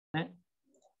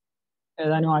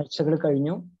ഏതാനും ആഴ്ചകൾ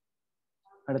കഴിഞ്ഞു,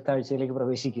 അടുത്ത ആഴ്ചയിലേക്ക്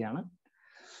പ്രവേശിക്കുകയാണ്.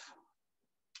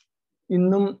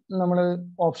 ഇന്നും നമ്മൾ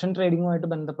ഓപ്ഷൻ ട്രേഡിങ്ങുമായിട്ട്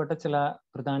ബന്ധപ്പെട്ട ചില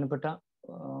പ്രധാനപ്പെട്ട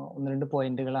ഒന്ന് രണ്ട്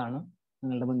പോയിന്റുകളാണ്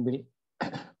നിങ്ങളുടെ മുൻപിൽ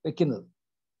വെക്കുന്നത്.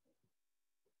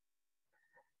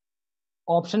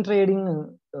 ഓപ്ഷൻ ട്രേഡിങ്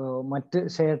മറ്റ്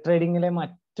ഷെയർ ട്രേഡിങ്ങിലെ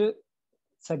മറ്റ്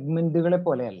സെഗ്മെന്റുകളെ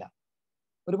പോലെയല്ല.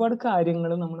 ഒരുപാട്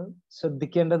കാര്യങ്ങൾ നമ്മൾ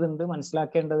ശ്രദ്ധിക്കേണ്ടതുണ്ട്,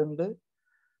 മനസ്സിലാക്കേണ്ടതുണ്ട്,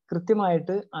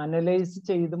 കൃത്യമായിട്ട് അനലൈസ്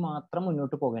ചെയ്ത് മാത്രം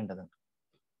മുന്നോട്ട് പോകേണ്ടതുണ്ട്.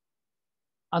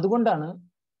 അതുകൊണ്ടാണ്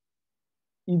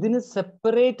ഇതിന്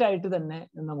സെപ്പറേറ്റ് ആയിട്ട് തന്നെ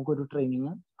നമുക്കൊരു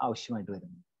ട്രെയിനിങ് ആവശ്യമായിട്ട്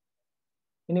വരുന്നത്.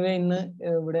 ഇനിവേ ഇന്ന്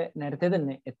ഇവിടെ നേരത്തെ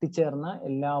തന്നെ എത്തിച്ചേർന്ന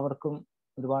എല്ലാവർക്കും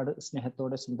ഒരുപാട്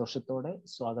സ്നേഹത്തോടെ സന്തോഷത്തോടെ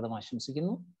സ്വാഗതം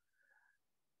ആശംസിക്കുന്നു.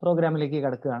 പ്രോഗ്രാമിലേക്ക്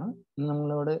കടക്കുകയാണ്.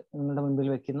 നിങ്ങളുടെ മുൻപിൽ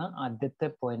വെക്കുന്ന ആദ്യത്തെ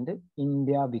പോയിന്റ്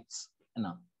ഇന്ത്യ വിക്സ്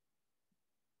എന്നാണ്.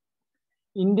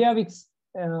 ഇന്ത്യ വിക്സ്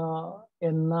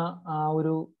എന്ന ആ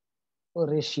ഒരു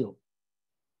റേഷ്യോ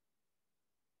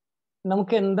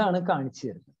നമുക്ക് എന്താണ് കാണിച്ചു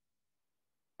തരുന്നത്,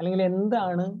 അല്ലെങ്കിൽ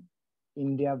എന്താണ്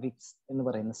ഇന്ത്യ വിക്സ് എന്ന്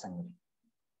പറയുന്ന സംഗതി?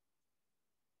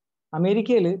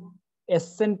 അമേരിക്കയിൽ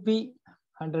S&P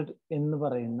 100 എന്ന്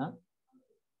പറയുന്ന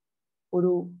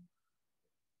ഒരു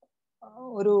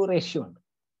റേഷ്യോ ഉണ്ട്.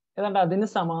 ഏതാണ്ട് അതിന്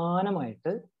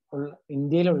സമാനമായിട്ട്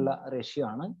ഇന്ത്യയിലുള്ള റേഷ്യോ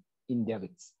ആണ് ഇന്ത്യ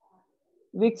വിക്സ്.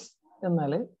 വിക്സ്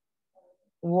എന്നാൽ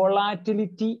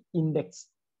വോളാറ്റിലിറ്റി ഇൻഡെക്സ്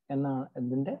എന്നാണ്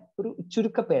ഇതിന്റെ ഒരു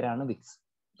ചുരുക്ക പേരാണ് വിക്സ്.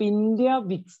 ഇപ്പൊ ഇന്ത്യ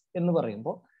വിക്സ് എന്ന്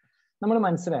പറയുമ്പോൾ നമ്മൾ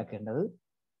മനസ്സിലാക്കേണ്ടത്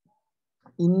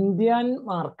ഇന്ത്യൻ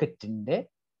മാർക്കറ്റിന്റെ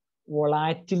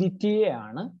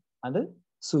വൊളാറ്റിലിറ്റിയെയാണ് അത്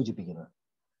സൂചിപ്പിക്കുന്നത്.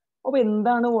 അപ്പൊ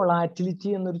എന്താണ് വൊളാറ്റിലിറ്റി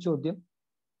എന്നൊരു ചോദ്യം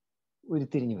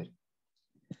ഉരുത്തിരിഞ്ഞു വരും.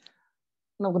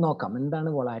 നമുക്ക് നോക്കാം എന്താണ്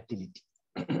volatility.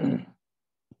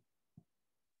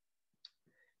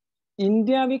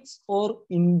 India Vicks or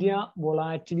India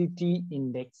volatility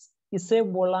index is a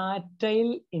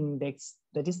volatile index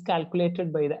that is calculated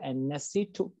by the NSE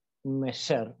to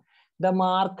measure the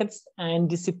market's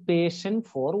anticipation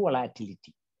for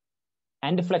volatility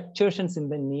and fluctuations in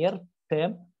the near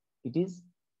term. It is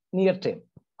near term.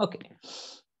 Okay.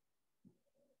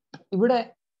 ഇവിടെ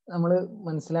നമ്മൾ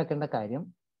മനസ്സിലാക്കേണ്ട കാര്യം,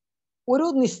 ഒരു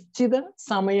നിശ്ചിത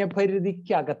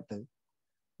സമയപരിധിക്കകത്ത്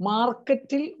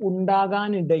മാർക്കറ്റിൽ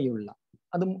ഉണ്ടാകാനിടയുള്ള,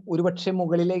 അതും ഒരുപക്ഷെ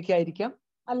മുകളിലേക്കായിരിക്കാം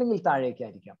അല്ലെങ്കിൽ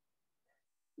താഴേക്കായിരിക്കാം,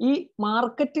 ഈ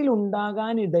മാർക്കറ്റിൽ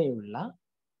ഉണ്ടാകാനിടയുള്ള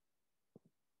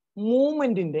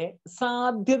മൂവ്മെന്റിന്റെ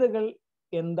സാധ്യതകൾ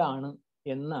എന്താണ്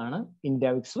എന്നാണ്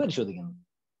ഇന്ത്യ വിക്സ് പരിശോധിക്കുന്നത്.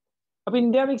 അപ്പൊ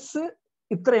ഇന്ത്യ വിക്സ്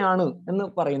ഇത്രയാണ് എന്ന്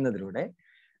പറയുന്നതിലൂടെ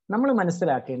നമ്മൾ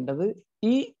മനസ്സിലാക്കേണ്ടത്,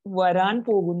 ഈ വരാൻ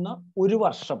പോകുന്ന ഒരു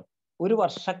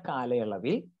വർഷ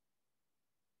കാലയളവിൽ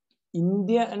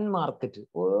ഇന്ത്യൻ മാർക്കറ്റ്,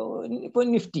 ഇപ്പൊ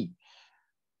നിഫ്റ്റി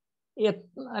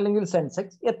അല്ലെങ്കിൽ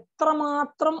സെൻസെക്സ്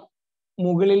എത്രമാത്രം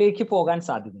മുകളിലേക്ക് പോകാൻ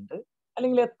സാധ്യതയുണ്ട്,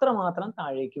 അല്ലെങ്കിൽ എത്രമാത്രം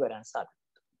താഴേക്ക് വരാൻ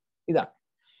സാധ്യതയുണ്ട്. ഇതാണ്.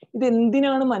 ഇത്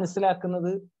എന്തിനാണ്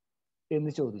മനസ്സിലാക്കുന്നത്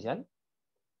എന്ന് ചോദിച്ചാൽ,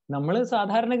 നമ്മൾ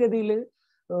സാധാരണഗതിയിൽ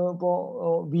ഇപ്പോ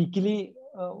വീക്കിലി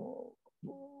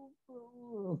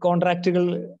കോൺട്രാക്റ്റുകൾ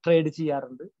ട്രേഡ്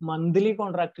ചെയ്യാറുണ്ട്, മന്ത്ലി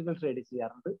കോൺട്രാക്റ്റുകൾ ട്രേഡ്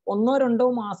ചെയ്യാറുണ്ട്, 1-2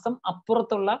 മാസം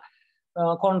അപ്പുറത്തുള്ള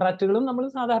കോൺട്രാക്റ്റുകളും നമ്മൾ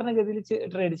സാധാരണഗതിയിൽ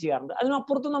ട്രേഡ് ചെയ്യാറുണ്ട്.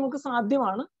 അതിനപ്പുറത്തും നമുക്ക്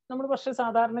സാധ്യമാണ്. നമ്മൾ പക്ഷേ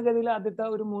സാധാരണഗതിയിൽ ആദ്യത്തെ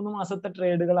ഒരു 3 മാസത്തെ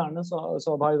ട്രേഡുകളാണ്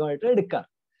സ്വാഭാവികമായിട്ട് എടുക്കാറ്.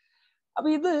 അപ്പൊ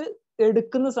ഇത്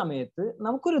എടുക്കുന്ന സമയത്ത്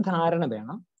നമുക്കൊരു ധാരണ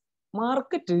വേണം,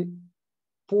 മാർക്കറ്റ്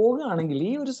പോകുകയാണെങ്കിൽ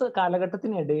ഈ ഒരു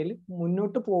കാലഘട്ടത്തിനിടയിൽ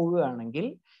മുന്നോട്ട് പോകുകയാണെങ്കിൽ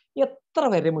എത്ര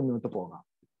വരെ മുന്നോട്ട് പോകാം,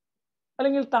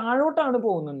 അല്ലെങ്കിൽ താഴോട്ടാണ്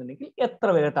പോകുന്നുണ്ടെങ്കിൽ എത്ര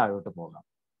വരെ താഴോട്ട് പോകാം.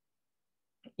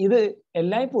 ഇത്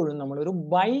എല്ലായ്പ്പോഴും നമ്മളൊരു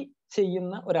ബൈ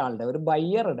ചെയ്യുന്ന ഒരാളുടെ, ഒരു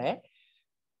ബയ്യറുടെ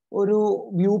ഒരു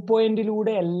വ്യൂ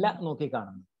പോയിന്റിലൂടെ അല്ല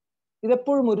നോക്കിക്കാണുന്നത്.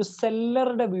 ഇതെപ്പോഴും ഒരു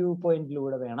സെല്ലറുടെ വ്യൂ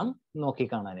പോയിന്റിലൂടെ വേണം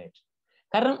നോക്കിക്കാണാനായിട്ട്.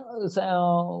 കാരണം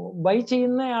ബൈ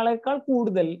ചെയ്യുന്നയാളെക്കാൾ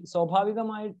കൂടുതൽ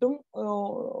സ്വാഭാവികമായിട്ടും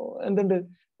എന്തുണ്ട്,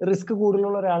 റിസ്ക്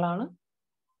കൂടുതലുള്ള ഒരാളാണ്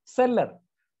സെല്ലർ.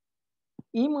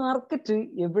 ഈ മാർക്കറ്റ്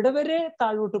എവിടെ വരെ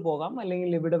താഴോട്ട് പോകാം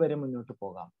അല്ലെങ്കിൽ എവിടെ വരെ മുന്നോട്ട്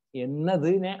പോകാം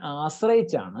എന്നതിനെ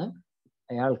ആശ്രയിച്ചാണ്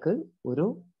അയാൾക്ക് ഒരു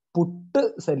പുട്ട്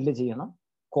സെല്ല് ചെയ്യണം,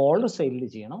 കോൾ സെല്ല്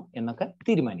ചെയ്യണം എന്നൊക്കെ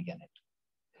തീരുമാനിക്കാനായിട്ട്.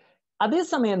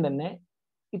 അതേസമയം തന്നെ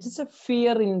it is A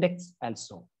fear index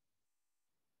also.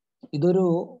 ഇതൊരു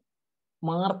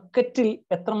മാർക്കറ്റിൽ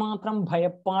എത്രമാത്രം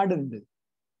ഭയപ്പാടുണ്ട്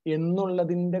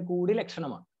എന്നുള്ളതിന്റെ കൂടി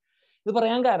ലക്ഷണമാണ്. ഇത്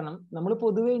പറയാൻ കാരണം, നമ്മൾ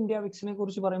പൊതുവെ ഇന്ത്യ വിക്സിനെ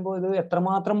കുറിച്ച് പറയുമ്പോൾ ഇത്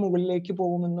എത്രമാത്രം മുകളിലേക്ക്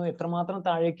പോകുമെന്നോ എത്രമാത്രം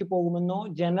താഴേക്ക് പോകുമെന്നോ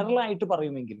ജനറൽ ആയിട്ട്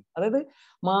പറയുമെങ്കിലും, അതായത്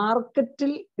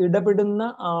മാർക്കറ്റിൽ ഇടപെടുന്ന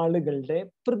ആളുകളുടെ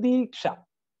പ്രതീക്ഷ,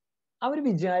 അവർ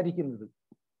വിചാരിക്കുന്നത്,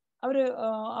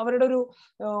 അവരുടെ ഒരു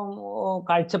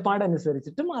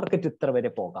കാഴ്ചപ്പാടനുസരിച്ചിട്ട് മാർക്കറ്റ് ഇത്ര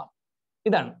വരെ പോകാം,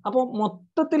 ഇതാണ്. അപ്പോൾ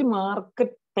മൊത്തത്തിൽ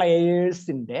മാർക്കറ്റ്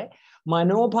പ്ലെയേഴ്സിന്റെ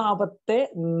മനോഭാവത്തെ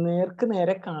നേർക്ക്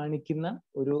നേരെ കാണിക്കുന്ന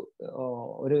ഒരു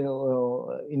ഒരു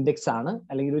ഇൻഡെക്സ് ആണ്,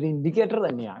 അല്ലെങ്കിൽ ഒരു ഇൻഡിക്കേറ്റർ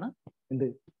തന്നെയാണ് എന്ത്,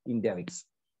 ഇന്ത്യ വിക്സ്.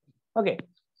 ഓക്കെ.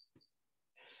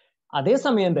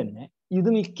 അതേസമയം തന്നെ ഇത്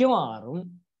മിക്കവാറും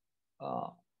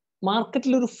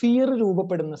മാർക്കറ്റിൽ ഒരു ഫിയർ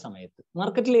രൂപപ്പെടുന്ന സമയത്ത്,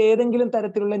 മാർക്കറ്റിൽ ഏതെങ്കിലും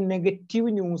തരത്തിലുള്ള നെഗറ്റീവ്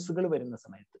ന്യൂസുകൾ വരുന്ന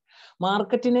സമയത്ത്,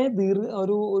 മാർക്കറ്റിനെ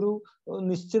ഒരു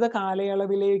നിശ്ചിത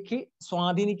കാലയളവിലേക്ക്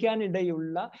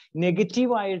സ്വാധീനിക്കാനിടയുള്ള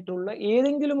നെഗറ്റീവായിട്ടുള്ള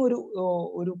ഏതെങ്കിലും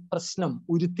ഒരു പ്രശ്നം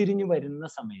ഉരുത്തിരിഞ്ഞു വരുന്ന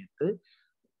സമയത്ത്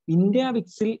ഇന്ത്യ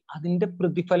വിക്സിൽ അതിന്റെ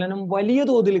പ്രതിഫലനം വലിയ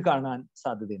തോതിൽ കാണാൻ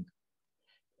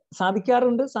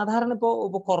സാധിക്കാറുണ്ട്. സാധാരണ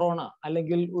ഇപ്പോ കൊറോണ,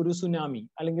 അല്ലെങ്കിൽ ഒരു സുനാമി,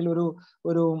 അല്ലെങ്കിൽ ഒരു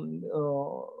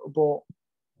ഇപ്പോ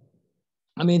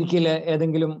അമേരിക്കയിലെ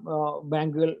ഏതെങ്കിലും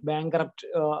ബാങ്ക്റപ്റ്റ്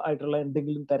ആയിട്ടുള്ള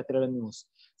എന്തെങ്കിലും തരത്തിലുള്ള ന്യൂസ്,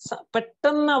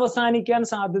 പെട്ടെന്ന് അവസാനിക്കാൻ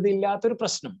സാധ്യതയില്ലാത്തൊരു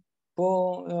പ്രശ്നം, ഇപ്പോ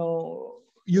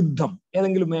യുദ്ധം,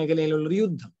 ഏതെങ്കിലും മേഖലയിലുള്ളൊരു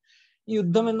യുദ്ധം. ഈ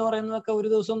യുദ്ധം എന്ന് പറയുന്നതൊക്കെ ഒരു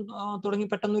ദിവസം തുടങ്ങി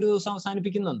പെട്ടെന്ന് ഒരു ദിവസം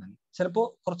അവസാനിപ്പിക്കുന്നതല്ല, ചിലപ്പോൾ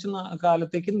കുറച്ച്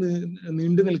കാലത്തേക്ക്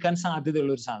നീണ്ടു നിൽക്കാൻ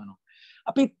സാധ്യതയുള്ള ഒരു സാധനം.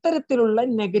 അപ്പൊ ഇത്തരത്തിലുള്ള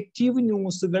നെഗറ്റീവ്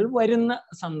ന്യൂസുകൾ വരുന്ന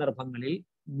സന്ദർഭങ്ങളിൽ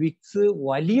വിക്സ്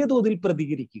വലിയ തോതിൽ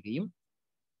പ്രതികരിക്കുകയും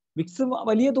വിക്സ്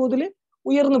വലിയ തോതിൽ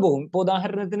ഉയർന്നു പോകും. ഇപ്പൊ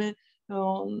ഉദാഹരണത്തിന്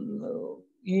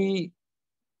ഈ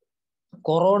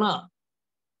കൊറോണ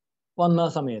വന്ന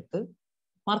സമയത്ത്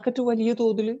മാർക്കറ്റ് വലിയ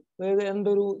തോതിൽ,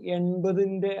 എന്തൊരു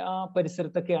 80 ആ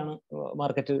പരിസരത്തൊക്കെയാണ്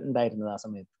മാർക്കറ്റ് ഉണ്ടായിരുന്നത് ആ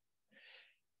സമയത്ത്.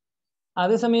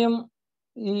 അതേസമയം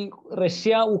ഈ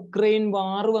റഷ്യ ഉക്രൈൻ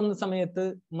വാർ വന്ന സമയത്ത്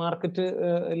മാർക്കറ്റ്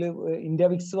ഇന്ത്യ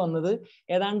വിക്സ് വന്നത്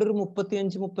ഏതാണ്ട് ഒരു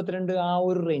 35-32 ആ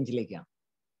ഒരു റേഞ്ചിലേക്കാണ്.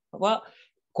 അപ്പൊ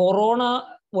കൊറോണ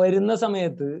വരുന്ന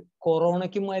സമയത്ത്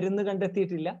കൊറോണയ്ക്ക് മരുന്ന്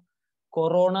കണ്ടെത്തിയിട്ടില്ല.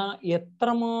 കൊറോണ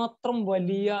എത്രമാത്രം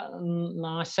വലിയ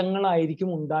നാശങ്ങളായിരിക്കും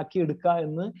ഉണ്ടാക്കിയെടുക്കുക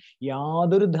എന്ന്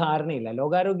യാതൊരു ധാരണയില്ല.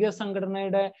 ലോകാരോഗ്യ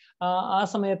സംഘടനയുടെ ആ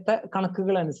സമയത്തെ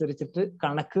കണക്കുകൾ അനുസരിച്ചിട്ട്,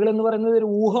 കണക്കുകൾ എന്ന് പറയുന്നത് ഒരു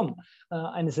ഊഹം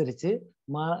അനുസരിച്ച്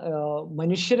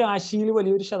മനുഷ്യരാശിയിൽ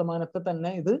വലിയൊരു ശതമാനത്തെ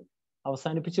തന്നെ ഇത്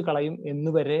അവസാനിപ്പിച്ച് കളയും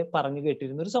എന്ന് വരെ പറഞ്ഞു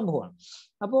കേട്ടിരുന്ന ഒരു സംഭവമാണ്.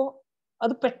 അപ്പോ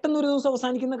അത് പെട്ടെന്നൊരു ദിവസം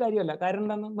അവസാനിക്കുന്ന കാര്യമല്ല. കാരണം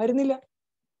എന്താണ്? മരുന്നില്ല.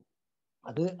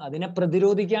 അതിനെ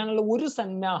പ്രതിരോധിക്കാനുള്ള ഒരു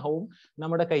സന്നാഹവും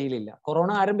നമ്മുടെ കയ്യിലില്ല.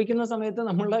 കൊറോണ ആരംഭിക്കുന്ന സമയത്ത്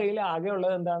നമ്മളുടെ കയ്യിൽ ആകെ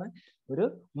ഉള്ളത് എന്താണ്? ഒരു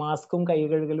മാസ്കും കൈ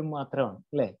കഴുകലും മാത്രമാണ്,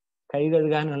 അല്ലെ? കൈ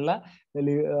കഴുകാനുള്ള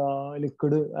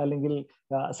ലിക്വിഡ് അല്ലെങ്കിൽ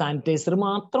സാനിറ്റൈസർ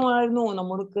മാത്രമായിരുന്നു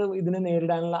നമ്മൾക്ക് ഇതിനെ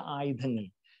നേരിടാനുള്ള ആയുധങ്ങൾ.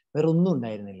 വേറൊന്നും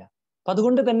ഉണ്ടായിരുന്നില്ല. അപ്പൊ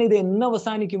അതുകൊണ്ട് തന്നെ ഇത് എന്ന്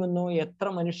അവസാനിക്കുമെന്നോ, എത്ര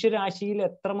മനുഷ്യരാശിയിൽ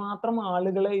എത്രമാത്രം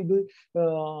ആളുകളെ ഇത്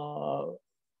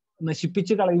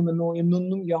നശിപ്പിച്ചു കളയുമെന്നോ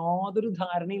എന്നൊന്നും യാതൊരു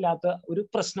ധാരണയില്ലാത്ത ഒരു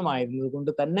പ്രശ്നമായിരുന്നത് കൊണ്ട്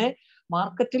തന്നെ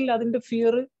മാർക്കറ്റിൽ അതിന്റെ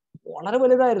ഫിയർ വളരെ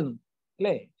വലുതായിരുന്നു,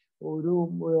 അല്ലെ? ഒരു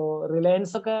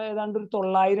റിലയൻസ് ഒക്കെ ഏതാണ്ട് ഒരു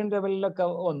 900 ലെവലിലൊക്കെ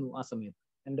വന്നു ആ സമയത്ത്.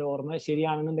 എന്റെ ഓർമ്മ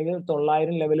ശരിയാണെന്നുണ്ടെങ്കിൽ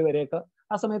 900 ലെവൽ വരെയൊക്കെ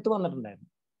ആ സമയത്ത് വന്നിട്ടുണ്ടായിരുന്നു.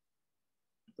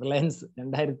 റിലയൻസ്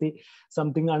 2000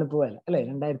 സംതിങ് ആണ് ഇപ്പോൾ വില, അല്ലെ?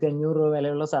 2500 രൂപ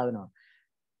വിലയുള്ള സാധനമാണ്.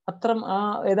 അത്ര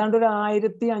ഏതാണ്ട് ഒരു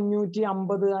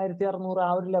 1550, 1600 ആ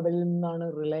ഒരു ലെവലിൽ നിന്നാണ്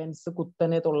റിലയൻസ്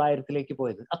കുത്തനെ 900ലേക്ക്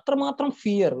പോയത്. അത്രമാത്രം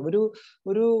ഫിയർ,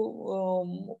 ഒരു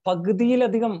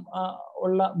പകുതിയിലധികം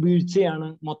ഉള്ള വീഴ്ചയാണ്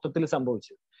മൊത്തത്തിൽ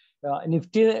സംഭവിച്ചത്.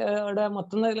 നിഫ്റ്റിയുടെ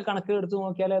മൊത്തം കണക്ക് എടുത്തു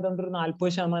നോക്കിയാൽ ഏതാണ്ട് ഒരു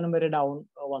 40% വരെ ഡൗൺ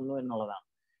വന്നു എന്നുള്ളതാണ്.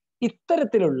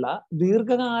 ഇത്തരത്തിലുള്ള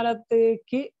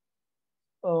ദീർഘകാലത്തേക്ക്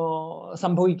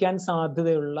സംഭവിക്കാൻ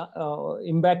സാധ്യതയുള്ള,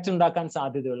 ഇമ്പാക്റ്റ് ഉണ്ടാക്കാൻ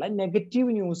സാധ്യതയുള്ള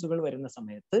നെഗറ്റീവ് ന്യൂസുകൾ വരുന്ന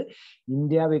സമയത്ത്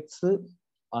ഇന്ത്യ വിക്സ്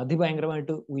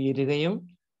അതിഭയങ്കരമായിട്ട് ഉയരുകയും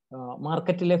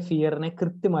മാർക്കറ്റിലെ ഫിയറിനെ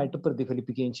കൃത്യമായിട്ട്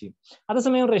പ്രതിഫലിപ്പിക്കുകയും ചെയ്യും.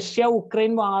 അതേസമയം റഷ്യ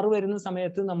ഉക്രൈൻ വാർ വരുന്ന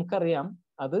സമയത്ത് നമുക്കറിയാം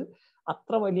അത്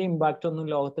അത്ര വലിയ ഇമ്പാക്റ്റ് ഒന്നും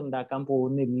ലോകത്ത് ഉണ്ടാക്കാൻ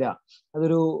പോകുന്നില്ല.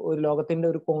 അതൊരു ലോകത്തിന്റെ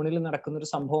ഒരു കോണിൽ നടക്കുന്ന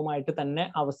ഒരു സംഭവമായിട്ട് തന്നെ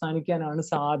അവസാനിക്കാനാണ്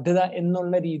സാധ്യത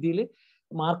എന്നുള്ള രീതിയിൽ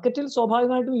മാർക്കറ്റിൽ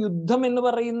സ്വാഭാവികമായിട്ടും യുദ്ധം എന്ന്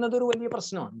പറയുന്നത് ഒരു വലിയ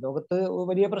പ്രശ്നമാണ്. ലോകത്ത്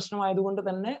വലിയ പ്രശ്നമായതുകൊണ്ട്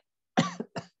തന്നെ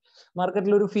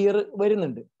മാർക്കറ്റിൽ ഒരു ഫിയർ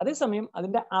വരുന്നുണ്ട്. അതേസമയം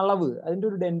അതിന്റെ അളവ്, അതിന്റെ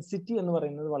ഒരു ഡെൻസിറ്റി എന്ന്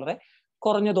പറയുന്നത് വളരെ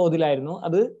കുറഞ്ഞ തോതിലായിരുന്നു.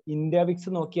 അത് ഇന്ത്യ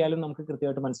വിക്സ് നോക്കിയാലും നമുക്ക്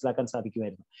കൃത്യമായിട്ട് മനസ്സിലാക്കാൻ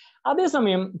സാധിക്കുമായിരുന്നു.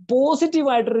 അതേസമയം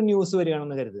പോസിറ്റീവായിട്ടൊരു ന്യൂസ്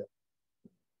വരികയാണെന്ന് കരുതുക.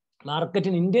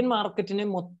 ഇന്ത്യൻ മാർക്കറ്റിനെ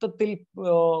മൊത്തത്തിൽ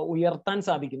ഉയർത്താൻ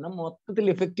സാധിക്കുന്ന, മൊത്തത്തിൽ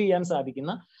ഇഫക്റ്റ് ചെയ്യാൻ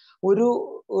സാധിക്കുന്ന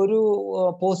ഒരു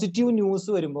പോസിറ്റീവ് ന്യൂസ്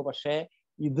വരുമ്പോൾ പക്ഷേ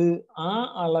ഇത് ആ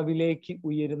അളവിലേക്ക്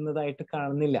ഉയരുന്നതായിട്ട്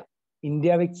കാണുന്നില്ല.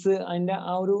 ഇന്ത്യ വിക്സ് അതിന്റെ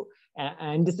ആ ഒരു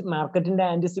മാർക്കറ്റിന്റെ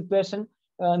ആന്റിസിപ്പേഷൻ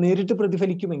നേരിട്ട്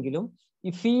പ്രതിഫലിക്കുമെങ്കിലും ഈ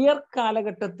ഫിയർ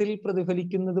കാലഘട്ടത്തിൽ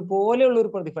പ്രതിഫലിക്കുന്നത് പോലെയുള്ള ഒരു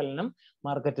പ്രതിഫലനം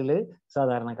മാർക്കറ്റിൽ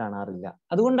സാധാരണ കാണാറില്ല.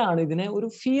 അതുകൊണ്ടാണ് ഇതിനെ ഒരു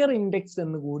ഫിയർ ഇൻഡെക്സ്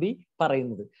എന്ന് കൂടി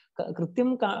പറയുന്നത്. കൃത്യം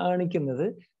കാണിക്കുന്നത്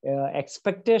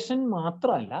എക്സ്പെക്ടേഷൻ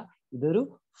മാത്രമല്ല, ഇതൊരു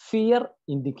ഫിയർ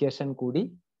ഇൻഡിക്കേഷൻ കൂടി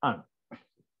ആണ്.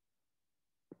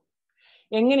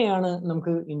 എങ്ങനെയാണ്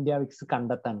നമുക്ക് ഇന്ത്യ വിക്സ്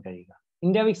കണ്ടെത്താൻ കഴിയുക?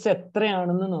 ഇന്ത്യ വിക്സ്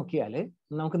എത്രയാണെന്ന് നോക്കിയാൽ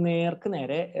നമുക്ക് നേർക്ക്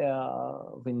നേരെ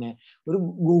പിന്നെ ഒരു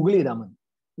ഗൂഗിൾ ചെയ്താൽ മതി.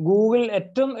 ഗൂഗിൾ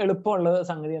ഏറ്റവും എളുപ്പമുള്ള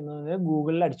സംഗതി എന്ന് പറഞ്ഞാൽ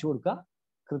ഗൂഗിളിൽ അടിച്ചു കൊടുക്കുക,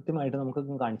 കൃത്യമായിട്ട് നമുക്ക്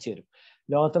കാണിച്ചു തരും.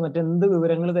 ലോകത്തെ മറ്റെന്ത്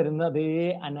വിവരങ്ങൾ തരുന്ന അതേ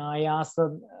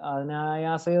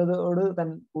അനായാസയോട്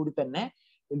കൂടി തന്നെ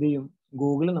എന്ത് ചെയ്യും,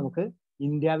 ഗൂഗിൾ നമുക്ക്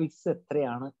ഇന്ത്യ വിക്സ്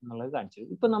എത്രയാണ് എന്നുള്ളത് കാണിച്ചു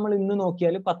തരും. ഇപ്പൊ നമ്മൾ ഇന്ന്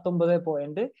നോക്കിയാൽ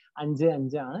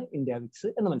 19.55 ആണ് ഇന്ത്യ വിക്സ്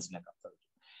എന്ന് മനസ്സിലാക്കാൻ സാധിക്കും.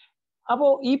 അപ്പോ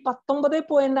ഈ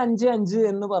 19.55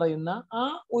 എന്ന് പറയുന്ന ആ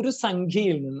ഒരു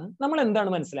സംഖ്യയിൽ നിന്ന് നമ്മൾ എന്താണ്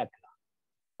മനസ്സിലാക്കുക?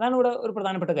 അതാണ് ഇവിടെ ഒരു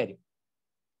പ്രധാനപ്പെട്ട കാര്യം.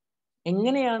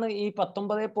 എങ്ങനെയാണ് ഈ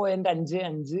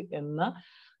 19.55 എന്ന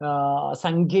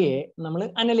സംഖ്യയെ നമ്മൾ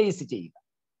അനലൈസ് ചെയ്യുക?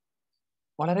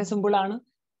 വളരെ സിമ്പിൾ ആണ്.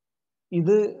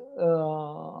 ഇത്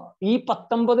ഈ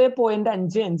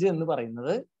 19.55 എന്ന്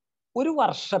പറയുന്നത് ഒരു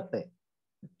വർഷത്തെ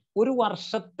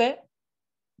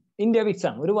ഇന്ത്യ വിക്സ്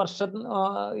ആണ്. ഒരു വർഷം,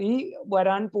 ഈ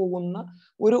വരാൻ പോകുന്ന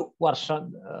ഒരു വർഷ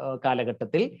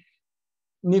കാലഘട്ടത്തിൽ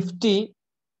നിഫ്റ്റി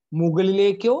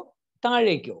മുകളിലേക്കോ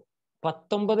താഴേക്കോ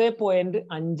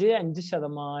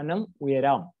 19.55%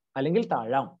 ഉയരാം അല്ലെങ്കിൽ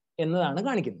താഴാം എന്നതാണ്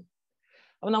കാണിക്കുന്നത്.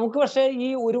 അപ്പൊ നമുക്ക് പക്ഷേ ഈ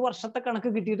ഒരു വർഷത്തെ കണക്ക്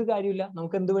കിട്ടിയിട്ട് കാര്യമില്ല.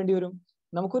 നമുക്ക് എന്ത് വേണ്ടി വരും?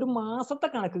 നമുക്കൊരു മാസത്തെ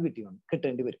കണക്ക്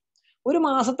കിട്ടേണ്ടി വരും. ഒരു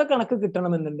മാസത്തെ കണക്ക്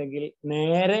കിട്ടണമെന്നുണ്ടെങ്കിൽ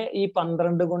നേരെ ഈ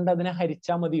 12 കൊണ്ട് അതിനെ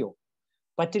ഹരിച്ചാൽ മതിയോ?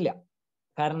 പറ്റില്ല.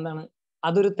 കാരണം എന്താണ്?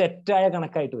 അതൊരു തെറ്റായ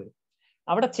കണക്കായിട്ട് വരും.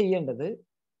 അവിടെ ചെയ്യേണ്ടത്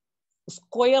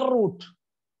സ്ക്വയർ റൂട്ട്,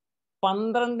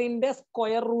 12ന്റെ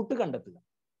സ്ക്വയർ റൂട്ട് കണ്ടെത്തുക.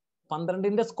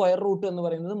 12ന്റെ സ്ക്വയർ റൂട്ട് എന്ന്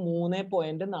പറയുന്നത്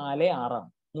 3.46 ആണ്.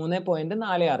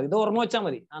 3.46. ഇത് ഓർമ്മ വെച്ചാൽ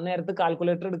മതി. ആ നേരത്ത്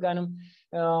കാൽക്കുലേറ്റർ എടുക്കാനും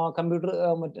കമ്പ്യൂട്ടർ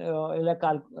ഇത്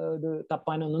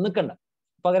തപ്പാനും ഒന്നും നിൽക്കണ്ട.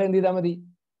 പകരം എന്ത് ചെയ്താൽ മതി?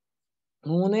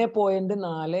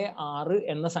 3.46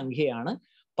 എന്ന സംഖ്യയാണ്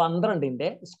 12ന്റെ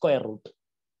സ്ക്വയർ റൂട്ട്.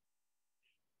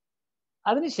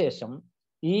 അതിനുശേഷം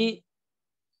ഈ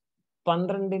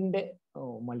 12ന്റെ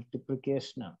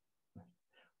മൾട്ടിപ്ലിക്കേഷനാണ്.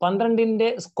 12ന്റെ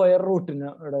സ്ക്വയർ റൂട്ടിന്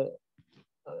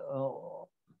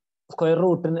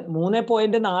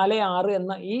 3.46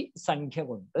 എന്ന ഈ സംഖ്യ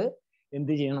കൊണ്ട്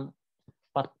എന്ത് ചെയ്യണം?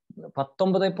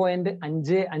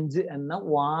 19.55 എന്ന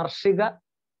വാർഷിക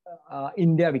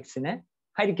ഇന്ത്യ വിക്സിനെ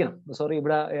ഹരിക്കണം. സോറി,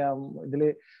 ഇവിടെ ഇതിൽ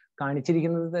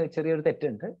കാണിച്ചിരിക്കുന്നത് ചെറിയൊരു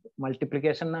തെറ്റുണ്ട്.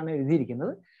 മൾട്ടിപ്ലിക്കേഷൻ എന്നാണ്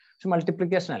എഴുതിയിരിക്കുന്നത്, പക്ഷെ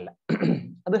മൾട്ടിപ്ലിക്കേഷൻ അല്ല,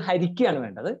 അത് ഹരിക്കുകയാണ്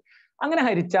വേണ്ടത്. അങ്ങനെ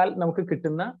ഹരിച്ചാൽ നമുക്ക്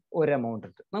കിട്ടുന്ന ഒരു എമൗണ്ട്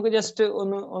ഉണ്ട്. നമുക്ക് ജസ്റ്റ്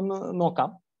ഒന്ന് നോക്കാം.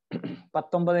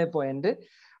 19.55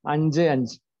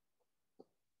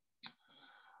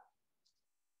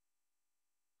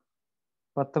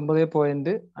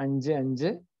 19.55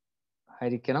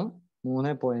 ഹരിക്കണം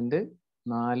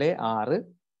 3.46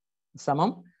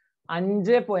 സമം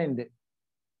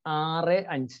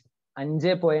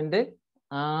 5.65.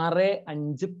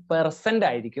 5.65%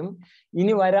 ആയിരിക്കും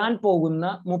ഇനി വരാൻ പോകുന്ന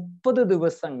 30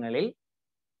 ദിവസങ്ങളിൽ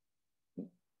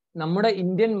നമ്മുടെ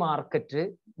ഇന്ത്യൻ മാർക്കറ്റ്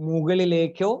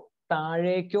മുകളിലേക്കോ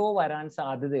താഴേക്കോ വരാൻ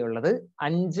സാധ്യതയുള്ളത്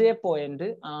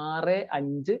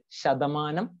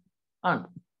 5.65% ആണ്.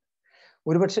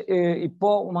 ഒരുപക്ഷെ ഇപ്പോ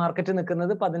മാർക്കറ്റ്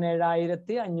നിൽക്കുന്നത്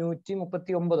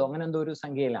 17,539 അങ്ങനെ എന്തോ ഒരു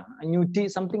സംഖ്യയിലാണ്, 500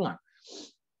 സംതിങ് ആണ്.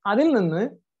 അതിൽ നിന്ന്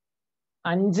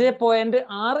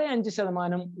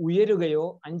 5.65% ഉയരുകയോ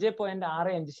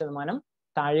 5.65%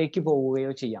 താഴേക്ക്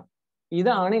പോവുകയോ ചെയ്യാം.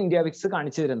 ഇതാണ് ഇന്ത്യ വിക്സ്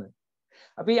കാണിച്ചു തരുന്നത്.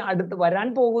 അപ്പൊ ഈ വരാൻ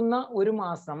പോകുന്ന ഒരു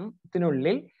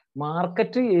മാസത്തിനുള്ളിൽ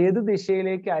മാർക്കറ്റ് ഏത്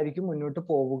ദിശയിലേക്കായിരിക്കും മുന്നോട്ട്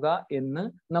പോവുക എന്ന്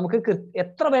നമുക്ക്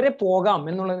എത്ര വരെ പോകാം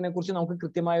എന്നുള്ളതിനെ കുറിച്ച് നമുക്ക്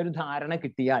കൃത്യമായ ഒരു ധാരണ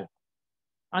കിട്ടിയാൽ,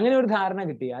 അങ്ങനെ ഒരു ധാരണ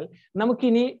കിട്ടിയാൽ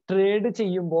നമുക്കിനി ട്രേഡ്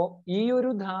ചെയ്യുമ്പോൾ ഈ ഒരു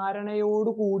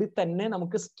ധാരണയോട് കൂടി തന്നെ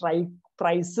നമുക്ക് സ്ട്രൈക്ക്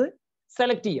പ്രൈസ്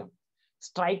സെലക്ട് ചെയ്യാം.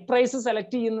 സ്ട്രൈക്ക് പ്രൈസ്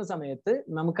സെലക്ട് ചെയ്യുന്ന സമയത്ത്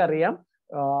നമുക്കറിയാം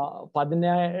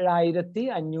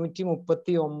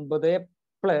 17,539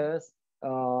 പ്ലസ്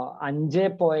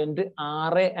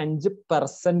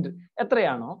 5.65%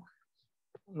 എത്രയാണോ,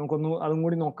 നമുക്കൊന്ന് അതും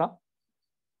കൂടി നോക്കാം.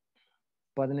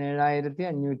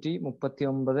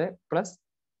 17,539 പ്ലസ്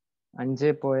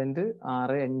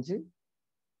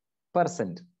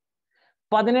 5.65%,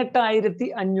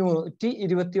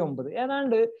 18,529.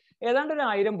 ഏതാണ്ട് ഒരു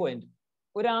 1000 പോയിന്റ്.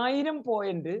 ഒരു 1000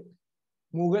 പോയിന്റ്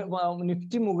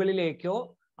നിഫ്റ്റി മുകളിലേക്കോ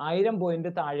 1000 പോയിന്റ്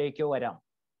താഴേക്കോ വരാം.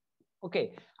 ഓക്കെ,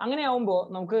 അങ്ങനെ ആവുമ്പോൾ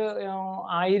നമുക്ക്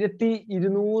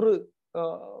 1200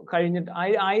 കഴിഞ്ഞിട്ട്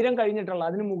 1000 കഴിഞ്ഞിട്ടുള്ള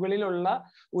അതിന് മുകളിലുള്ള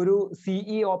ഒരു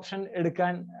സിഇ ഓപ്ഷൻ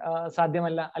എടുക്കാൻ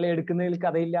സാധ്യമല്ല, അല്ലെ എടുക്കുന്നതിൽ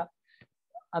കഥയില്ല.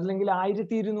 അല്ലെങ്കിൽ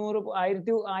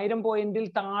 1000 പോയിന്റിൽ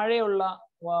താഴെയുള്ള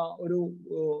ഒരു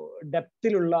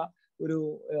ഡെപ്തിലുള്ള ഒരു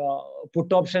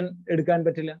പുട്ട് ഓപ്ഷൻ എടുക്കാൻ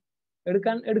പറ്റില്ല.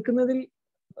 എടുക്കുന്നതിൽ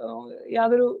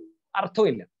യാതൊരു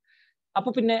അർത്ഥവുമില്ല. അപ്പൊ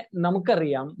പിന്നെ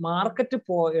നമുക്കറിയാം മാർക്കറ്റ്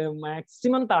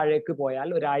മാക്സിമം താഴേക്ക് പോയാൽ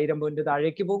ഒരു 1000 പോയിന്റ്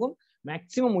താഴേക്ക് പോകും,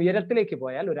 മാക്സിമം ഉയരത്തിലേക്ക്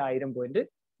പോയാൽ ഒരു 1000 പോയിന്റ്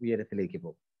ഉയരത്തിലേക്ക്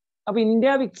പോകും. അപ്പൊ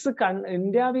ഇന്ത്യ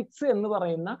വിക്സ് എന്ന്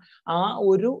പറയുന്ന ആ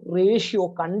ഒരു റേഷ്യോ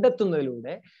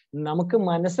കണ്ടെത്തുന്നതിലൂടെ നമുക്ക്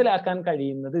മനസ്സിലാക്കാൻ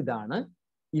കഴിയുന്നത് ഇതാണ്.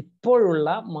 ഇപ്പോഴുള്ള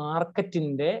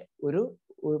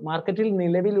മാർക്കറ്റിൽ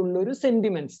നിലവിലുള്ള ഒരു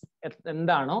സെന്റിമെന്റ്സ്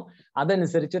എന്താണോ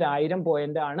അതനുസരിച്ച് ഒരു 1000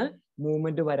 പോയിന്റ് ആണ്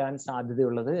മൂവ്മെന്റ് വരാൻ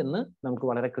സാധ്യതയുള്ളത് എന്ന് നമുക്ക്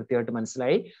വളരെ കൃത്യമായിട്ട്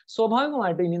മനസ്സിലായി.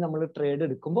 സ്വാഭാവികമായിട്ട് ഇനി നമ്മൾ ട്രേഡ്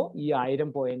എടുക്കുമ്പോൾ ഈ 1000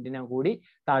 പോയിന്റിനെ കൂടി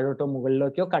താഴോട്ടോ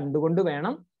മുകളിലേക്കോ കണ്ടുകൊണ്ട്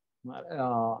വേണം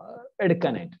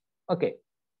എടുക്കാനായിട്ട്. Okay,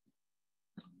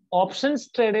 options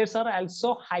traders are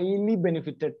also highly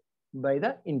benefited by the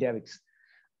India Vicks.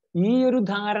 ഈ ഒരു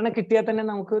ധാരണ കിട്ടിയാൽ തന്നെ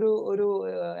നമുക്കൊരു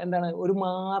ഒരു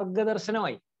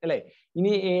മാർഗദർശനമായി അല്ലെ.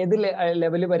 ഇനി ഏത്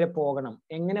ലെവൽ വരെ പോകണം,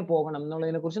 എങ്ങനെ പോകണം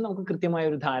എന്നുള്ളതിനെ കുറിച്ച് നമുക്ക് കൃത്യമായ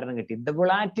ഒരു ധാരണ കിട്ടി. The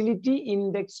volatility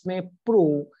index may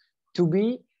prove to B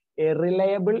A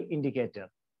reliable indicator.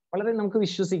 വളരെ നമുക്ക്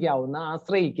വിശ്വസിക്കാവുന്ന,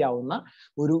 ആശ്രയിക്കാവുന്ന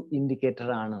ഒരു ഇൻഡിക്കേറ്റർ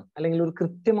ആണ്, അല്ലെങ്കിൽ ഒരു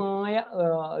കൃത്യമായ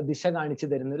ദിശ കാണിച്ചു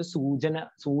തരുന്ന ഒരു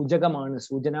സൂചകമാണ്,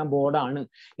 സൂചനാ ബോർഡാണ്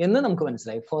എന്ന് നമുക്ക്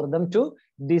മനസ്സിലായി. For them to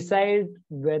decide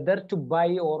whether to by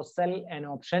or cell an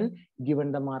option given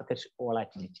the market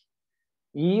volatility.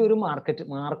 ഈ ഒരു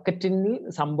മാർക്കറ്റിൽ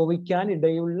സംഭവിക്കാൻ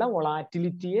ഇടയുള്ള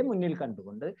വൊളാറ്റിലിറ്റിയെ മുന്നിൽ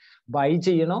കണ്ടുകൊണ്ട് ബൈ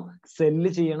ചെയ്യണോ സെല്ല്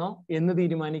ചെയ്യണോ എന്ന്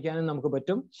തീരുമാനിക്കാനും നമുക്ക്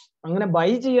പറ്റും. അങ്ങനെ ബൈ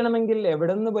ചെയ്യണമെങ്കിൽ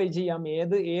എവിടെ നിന്ന് ബൈ ചെയ്യാം,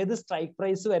 ഏത് സ്ട്രൈക്ക്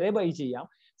പ്രൈസ് വരെ ബൈ ചെയ്യാം,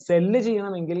 സെല്ല്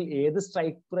ചെയ്യണമെങ്കിൽ ഏത്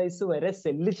സ്ട്രൈക്ക് പ്രൈസ് വരെ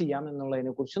സെല്ല് ചെയ്യാം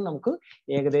എന്നുള്ളതിനെ കുറിച്ച് നമുക്ക്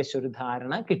ഏകദേശം ഒരു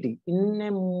ധാരണ കിട്ടി. In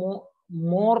A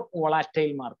more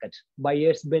volatile market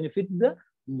buyers benefit the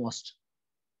most.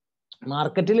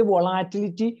 മാർക്കറ്റിൽ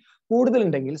വൊളാറ്റിലിറ്റി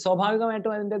കൂടുതലുണ്ടെങ്കിൽ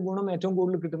സ്വാഭാവികമായിട്ടും അതിന്റെ ഗുണം ഏറ്റവും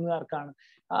കൂടുതൽ കിട്ടുന്നത് ആർക്കാണ്?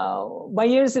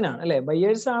 ബയേഴ്സിനാണ് അല്ലെ.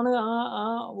 ബയേഴ്സ് ആണ് ആ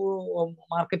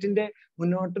മാർക്കറ്റിന്റെ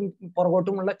മുന്നോട്ടും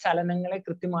പുറകോട്ടുമുള്ള ചലനങ്ങളെ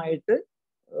കൃത്യമായിട്ട്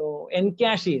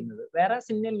എൻകാഷ് ചെയ്യുന്നത്. വേറെ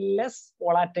in A less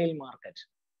volatile market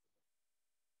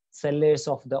sellers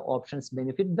of the options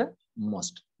benefit the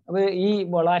most. അപ്പൊ ഈ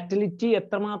വൊളാറ്റിലിറ്റി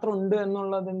എത്രമാത്രം ഉണ്ട്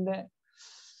എന്നുള്ളതിന്റെ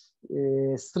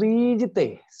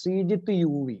ശ്രീജിത്ത്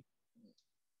UV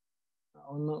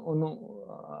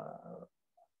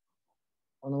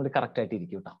ഒന്നുകൂടി കറക്റ്റ് ആയിട്ട്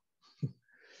ഇരിക്കും കേട്ടോ.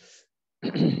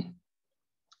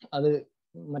 അത്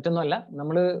മറ്റൊന്നുമല്ല,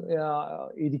 നമ്മൾ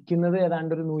ഇരിക്കുന്നത്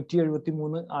ഏതാണ്ട് ഒരു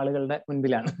 173 ആളുകളുടെ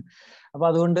മുൻപിലാണ്. അപ്പൊ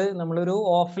അതുകൊണ്ട് നമ്മളൊരു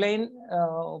ഓഫ്ലൈൻ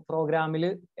പ്രോഗ്രാമിൽ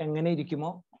എങ്ങനെ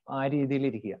ഇരിക്കുമോ ആ രീതിയിൽ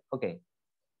ഇരിക്കുക. Okay,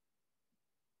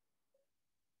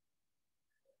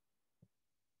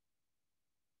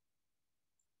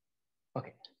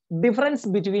 okay. Difference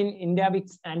between India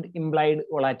Vicks and implied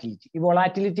volatility. ഈ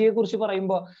വൊളാറ്റിലിറ്റിയെ കുറിച്ച്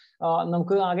പറയുമ്പോൾ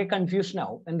നമുക്ക് ആകെ കൺഫ്യൂഷൻ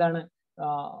ആവും. എന്താണ്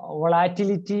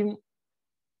വൊളാറ്റിലിറ്റിയും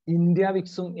ഇന്ത്യ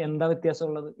വിക്സും എന്താ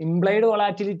വ്യത്യാസമുള്ളത്? ഇംപ്ലൈഡ്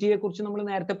വൊളാറ്റിലിറ്റിയെ കുറിച്ച് നമ്മൾ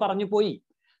നേരത്തെ പറഞ്ഞു പോയി.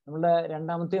 നമ്മുടെ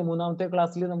 2ാമത്തെ 3ാമത്തെ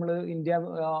ക്ലാസ്സിൽ നമ്മൾ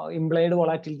ഇംപ്ലൈഡ്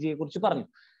വൊളാറ്റിലിറ്റിയെ കുറിച്ച് പറഞ്ഞു.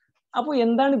 അപ്പോൾ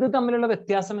എന്താണ് ഇത് തമ്മിലുള്ള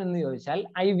വ്യത്യാസം എന്ന് ചോദിച്ചാൽ,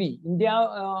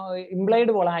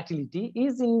 implied volatility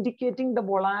is indicating the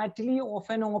volatility of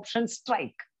an option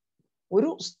strike. ഒരു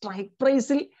സ്ട്രൈക്ക്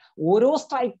പ്രൈസിൽ ഓരോ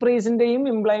സ്ട്രൈക്ക് പ്രൈസിന്റെയും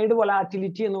ഇംപ്ലൈഡ്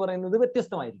വൊളാറ്റിലിറ്റി എന്ന് പറയുന്നത്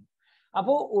വ്യത്യസ്തമായിരിക്കും.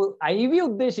 അപ്പോൾ IV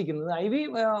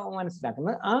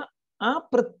മനസ്സിലാക്കുന്നത് ആ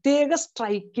പ്രത്യേക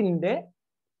സ്ട്രൈക്കിന്റെ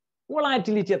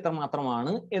വൊളാറ്റിലിറ്റി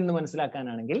എത്രമാത്രമാണ് എന്ന്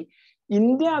മനസ്സിലാക്കാനാണെങ്കിൽ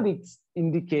India Vicks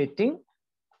indicating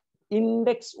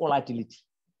index volatility,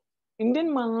 Indian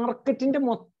മാർക്കറ്റിന്റെ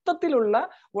മൊത്തത്തിലുള്ള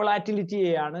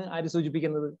വൊളാറ്റിലിറ്റിയെയാണ് ആര്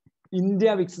സൂചിപ്പിക്കുന്നത്?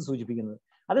 ഇന്ത്യ വിക്സ് സൂചിപ്പിക്കുന്നത്.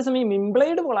 അതേസമയം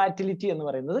ഇംപ്ലൈഡ് വൊളാറ്റിലിറ്റി എന്ന്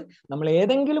പറയുന്നത് നമ്മൾ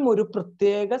ഏതെങ്കിലും ഒരു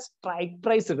പ്രത്യേക സ്ട്രൈക്ക്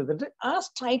പ്രൈസ് എടുത്തിട്ട് ആ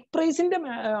സ്ട്രൈക്ക് പ്രൈസിന്റെ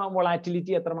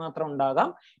വൊളാറ്റിലിറ്റി എത്രമാത്രം ഉണ്ടാകാം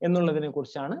എന്നുള്ളതിനെ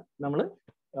കുറിച്ചാണ് നമ്മൾ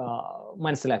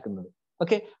മനസ്സിലാക്കുന്നത്.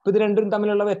 ഓക്കെ, അപ്പൊ ഇത് രണ്ടും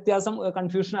തമ്മിലുള്ള വ്യത്യാസം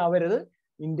കൺഫ്യൂഷൻ ആവരുത്.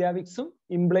 ഇന്ത്യ വിക്സും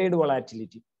ഇംപ്ലൈഡ്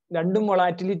വൊളാറ്റിലിറ്റി രണ്ടും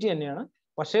വൊളാറ്റിലിറ്റി തന്നെയാണ്.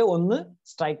 പക്ഷേ ഒന്ന്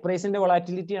സ്ട്രൈക്ക് പ്രൈസിന്റെ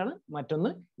വൊളാറ്റിലിറ്റിയാണ്,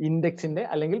 മറ്റൊന്ന് ഇൻഡെക്സിന്റെ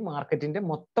അല്ലെങ്കിൽ മാർക്കറ്റിന്റെ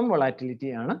മൊത്തം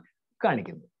വൊളാറ്റിലിറ്റിയാണ്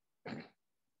കാണിക്കുന്നത്.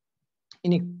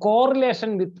 ഇനി correlation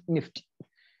with Nifty.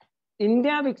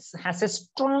 India Vicks has A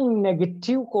strong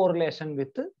negative correlation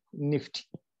with Nifty.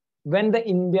 When the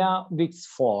India Vicks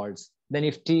false the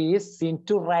Nifty is scene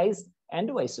two rice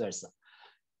and vice versa.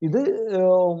 ഇത്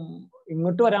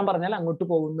ഇങ്ങോട്ട് വരാൻ പറഞ്ഞാൽ അങ്ങോട്ട്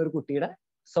പോകുന്ന ഒരു കുട്ടിയുടെ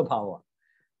സ്വഭാവമാണ്.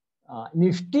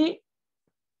 നിഫ്റ്റി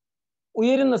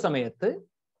ഉയരുന്ന സമയത്ത്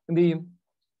എന്ത് ചെയ്യും?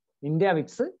 ഇന്ത്യ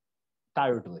വിക്സ്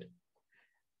താഴോട്ട് വരും.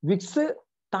 വിക്സ്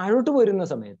താഴോട്ട് വരുന്ന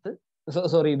സമയത്ത്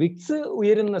വിക്സ്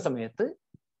ഉയരുന്ന സമയത്ത്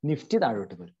നിഫ്റ്റി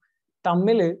താഴോട്ട് വരും.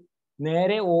 തമ്മിൽ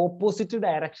നേരെ ഓപ്പോസിറ്റ്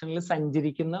ഡയറക്ഷനിൽ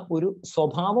സഞ്ചരിക്കുന്ന ഒരു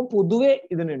സ്വഭാവം പൊതുവെ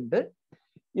ഇതിനുണ്ട്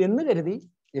എന്ന് കരുതി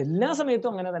എല്ലാ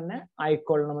സമയത്തും അങ്ങനെ തന്നെ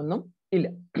ആയിക്കൊള്ളണമെന്നും ഇല്ല.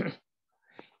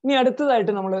 ഇനി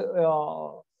അടുത്തതായിട്ട് നമ്മൾ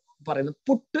പറയുന്നത്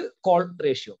പുട്ട് കോൾ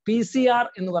റേഷ്യോ, PCR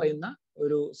എന്ന് പറയുന്ന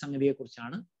ഒരു സംഗതിയെ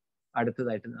കുറിച്ചാണ്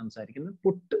അടുത്തതായിട്ട് സംസാരിക്കുന്നത്.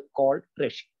 Puttu call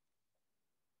ratio.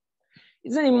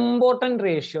 It's an important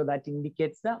ratio that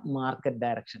indicates the market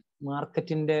direction.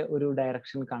 മാർക്കറ്റിന്റെ ഒരു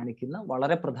ഡയറക്ഷൻ കാണിക്കുന്ന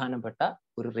വളരെ പ്രധാനപ്പെട്ട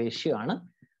ഒരു റേഷ്യോ ആണ്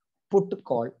പുട്ട്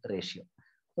കോൾ റേഷ്യോ.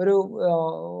 ഒരു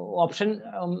ഓപ്ഷൻ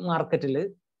മാർക്കറ്റിൽ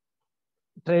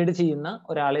ട്രേഡ് ചെയ്യുന്ന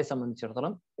ഒരാളെ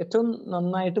സംബന്ധിച്ചിടത്തോളം ഏറ്റവും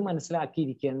നന്നായിട്ട്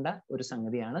മനസ്സിലാക്കിയിരിക്കേണ്ട ഒരു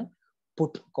സംഗതിയാണ്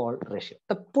put call ratio.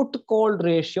 The put call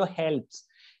ratio helps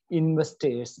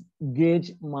investors gauge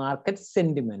market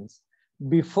sentiments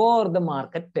before the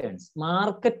market turns.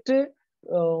 Market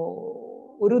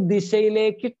ഒരു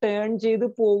ദിശയിലേക്ക് ടേൺ ചെയ്ത്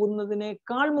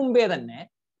പോകുന്നതിനേക്കാൾ മുമ്പേ തന്നെ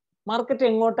മാർക്കറ്റ്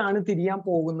എങ്ങോട്ടാണ് തിരിയാൻ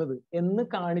പോകുന്നത് എന്ന്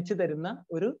കാണിച്ചു തരുന്ന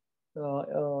ഒരു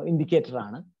ഇൻഡിക്കേറ്റർ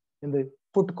ആണ് എന്ത്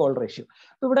പുട്ട് കോൾ റേഷ്യോ.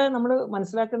 അപ്പൊ ഇവിടെ നമ്മൾ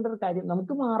മനസ്സിലാക്കേണ്ട ഒരു കാര്യം,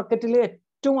 നമുക്ക് മാർക്കറ്റിൽ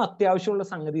ഏറ്റവും അത്യാവശ്യമുള്ള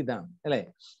സംഗതി ഇതാണ് അല്ലെ.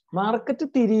 മാർക്കറ്റ്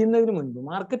തിരിയുന്നതിന് മുൻപ്,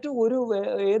 മാർക്കറ്റ്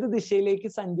ഏത് ദിശയിലേക്ക്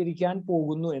സഞ്ചരിക്കാൻ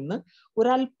പോകുന്നു എന്ന്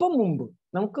ഒരല്പം മുമ്പ്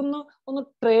നമുക്കൊന്ന്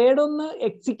ട്രേഡ്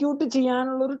എക്സിക്യൂട്ട്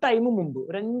ചെയ്യാനുള്ള ഒരു ടൈം മുമ്പ്,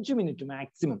 ഒരു 5 മിനിറ്റ്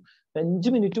മാക്സിമം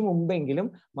 5 മിനിറ്റ് മുമ്പെങ്കിലും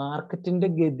മാർക്കറ്റിന്റെ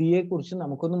ഗതിയെ കുറിച്ച്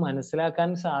നമുക്കൊന്ന് മനസ്സിലാക്കാൻ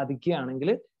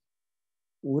സാധിക്കുകയാണെങ്കിൽ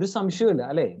ഒരു സംശയമില്ല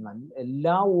അല്ലെ,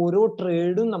 ഓരോ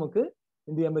ട്രേഡും നമുക്ക്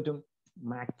എന്ത് ചെയ്യാൻ പറ്റും,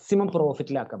 മാക്സിമം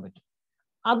പ്രോഫിറ്റിലാക്കാൻ പറ്റും.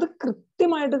 അത്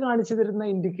കൃത്യമായിട്ട് കാണിച്ചു തരുന്ന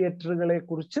ഇൻഡിക്കേറ്ററുകളെ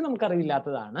കുറിച്ച്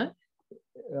നമുക്കറിയില്ലാത്തതാണ്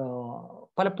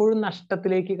പലപ്പോഴും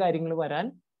നഷ്ടത്തിലേക്ക് കാര്യങ്ങൾ വരാൻ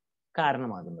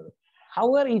കാരണമാകുന്നത്.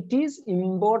 However, it is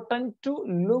important to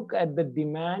look at the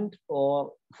demand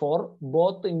for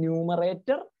both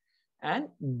numerator and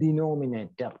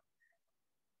denominator.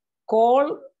 Call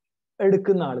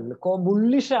എടുക്കുന്ന ആളുകൾ,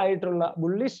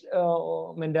 ബുള്ളിഷ്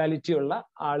മെന്റാലിറ്റി ഉള്ള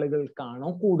ആളുകൾക്കാണോ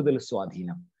കൂടുതൽ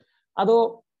സ്വാധീനം, അതോ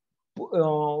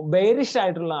ബെയറിഷ്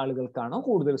ആയിട്ടുള്ള ആളുകൾക്കാണോ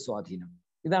കൂടുതൽ സ്വാധീനം?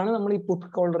 ഇതാണ് നമ്മൾ ഈ പുട്ട്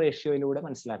കോൾ റേഷ്യോയിലൂടെ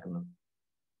മനസ്സിലാക്കുന്നത്.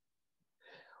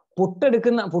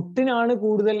 പുട്ടിനാണ്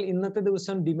കൂടുതൽ ഇന്നത്തെ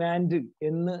ദിവസം ഡിമാൻഡ്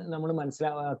എന്ന് നമ്മൾ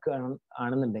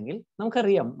മനസ്സിലാക്കുകയാണെന്നുണ്ടെങ്കിൽ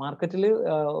നമുക്കറിയാം മാർക്കറ്റിൽ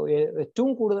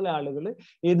ഏറ്റവും കൂടുതൽ ആളുകൾ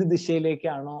ഏത്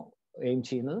ദിശയിലേക്കാണോ എയിം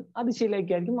ചെയ്യുന്നത് ആ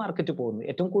ദിശയിലേക്കായിരിക്കും മാർക്കറ്റ് പോകുന്നത്.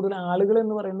 ഏറ്റവും കൂടുതൽ ആളുകൾ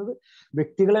എന്ന് പറയുന്നത്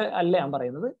വ്യക്തികളെ അല്ല ഞാൻ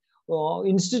പറയുന്നത്,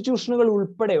 ഇൻസ്റ്റിറ്റ്യൂഷനുകൾ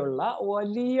ഉൾപ്പെടെയുള്ള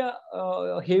വലിയ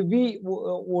ഹെവി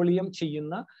വോളിയം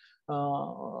ചെയ്യുന്ന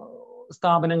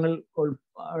സ്ഥാപനങ്ങൾ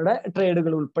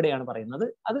ട്രേഡുകൾ ഉൾപ്പെടെയാണ് പറയുന്നത്.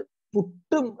 അത്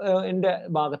പുട്ടിന്റെ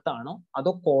ഭാഗത്താണോ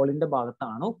അതോ കോളിന്റെ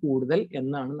ഭാഗത്താണോ കൂടുതൽ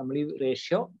എന്നാണ് നമ്മൾ ഈ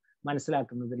റേഷ്യോ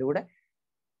മനസ്സിലാക്കുന്നതിലൂടെ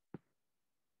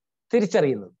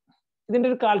തിരിച്ചറിയുന്നത്. ഇതിന്റെ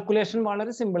ഒരു കാൽക്കുലേഷൻ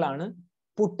വളരെ സിമ്പിൾ ആണ്.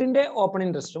 പുട്ടിന്റെ ഓപ്പൺ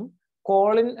ഇൻട്രസ്റ്റും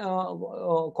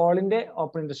കോളിന്റെ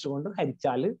ഓപ്പൺ ഇൻട്രസ്റ്റ് കൊണ്ട്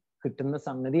ഹരിച്ചാൽ കിട്ടുന്ന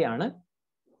സംഗതിയാണ്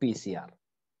PCR.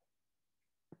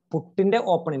 പുട്ടിന്റെ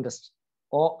ഓപ്പൺ ഇൻട്രസ്റ്റ്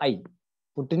OI,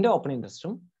 പുട്ടിന്റെ ഓപ്പൺ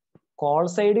ഇൻട്രസ്റ്റും കോൾ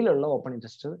സൈഡിലുള്ള ഓപ്പൺ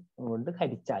ഇൻട്രസ്റ്റ് കൊണ്ട്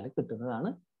ഹരിച്ചാൽ കിട്ടുന്നതാണ്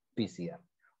PCR.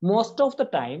 Most of the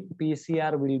time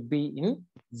PCR will be in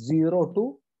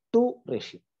 0:2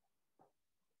 ratio.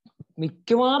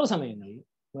 മിക്കവാറും സമയങ്ങളിൽ,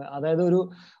 അതായത്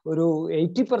ഒരു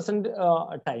 80%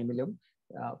 ടൈമിലും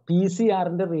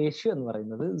PCRന്റെ റേഷ്യോ എന്ന്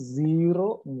പറയുന്നത് 0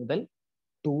 മുതൽ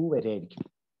 2 വരെ ആയിരിക്കും.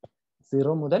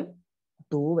 0 മുതൽ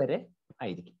 2 വരെ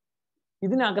ആയിരിക്കും.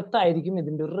 ഇതിനകത്തായിരിക്കും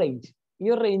ഇതിന്റെ ഒരു റേഞ്ച്. ഈ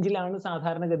ഒരു റേഞ്ചിലാണ്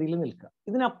സാധാരണഗതിയിൽ നിൽക്കുക.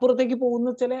 ഇതിനപ്പുറത്തേക്ക്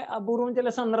പോകുന്ന അപൂർവം ചില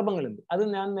സന്ദർഭങ്ങളുണ്ട്. അത്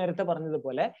ഞാൻ നേരത്തെ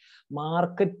പറഞ്ഞതുപോലെ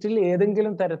മാർക്കറ്റിൽ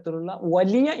ഏതെങ്കിലും തരത്തിലുള്ള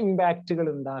വലിയ ഇമ്പാക്റ്റുകൾ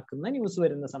ഉണ്ടാക്കുന്ന ന്യൂസ്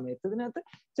വരുന്ന സമയത്ത് ഇതിനകത്ത്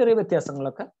ചെറിയ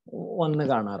വ്യത്യാസങ്ങളൊക്കെ വന്ന്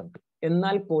കാണാറുണ്ട്.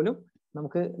 എന്നാൽ പോലും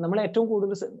നമ്മൾ ഏറ്റവും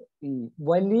കൂടുതൽ ഈ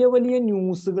വലിയ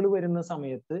ന്യൂസുകൾ വരുന്ന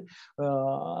സമയത്ത്,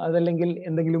 അതല്ലെങ്കിൽ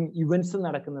എന്തെങ്കിലും ഇവന്റ്സ്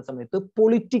നടക്കുന്ന സമയത്ത്,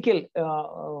 പൊളിറ്റിക്കൽ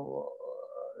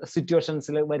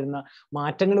സിറ്റുവേഷൻസിൽ വരുന്ന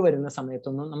മാറ്റങ്ങൾ വരുന്ന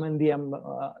സമയത്തൊന്നും നമ്മൾ എന്ത് ചെയ്യാൻ,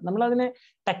 നമ്മൾ അതിനെ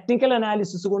ടെക്നിക്കൽ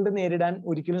അനാലിസിസ് കൊണ്ട് നേരിടാൻ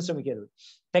ഒരിക്കലും ശ്രമിക്കരുത്.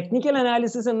 ടെക്നിക്കൽ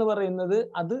അനാലിസിസ് എന്ന് പറയുന്നത്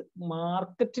അത്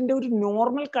മാർക്കറ്റിന്റെ ഒരു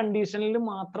നോർമൽ കണ്ടീഷനിൽ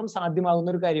മാത്രം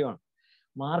സാധ്യമാകുന്ന ഒരു കാര്യമാണ്.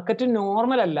 മാർക്കറ്റ്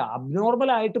നോർമൽ അല്ല, അബ്നോർമൽ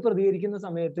ആയിട്ട് പ്രതികരിക്കുന്ന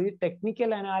സമയത്ത് ടെക്നിക്കൽ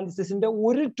അനാലിസിസിന്റെ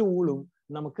ഒരു ടൂളും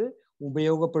നമുക്ക്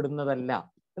ഉപയോഗപ്പെടുന്നതല്ല.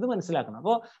 അത് മനസ്സിലാക്കണം.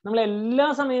 അപ്പോൾ നമ്മൾ എല്ലാ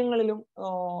സമയങ്ങളിലും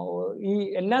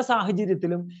എല്ലാ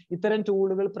സാഹചര്യത്തിലും ഇത്തരം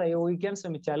ടൂളുകൾ പ്രയോഗിക്കാൻ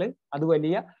ശ്രമിച്ചാൽ അത്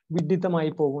വലിയ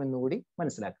വിഡ്ഢിത്തമായി പോകും എന്നുകൂടി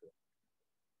മനസ്സിലാക്കുക.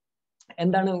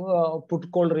 എന്താണ് പുട്ട്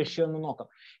കോൾ റേഷ്യോ എന്ന് നോക്കാം.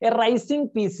 എ റൈസിംഗ്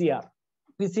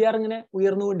PCR ഇങ്ങനെ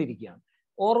ഉയർന്നുകൊണ്ടിരിക്കുകയാണ്.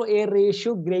 Or A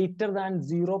ratio greater than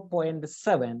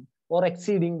 0.7 or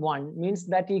exceeding 1 means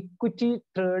that equity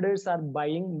traders are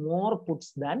buying more puts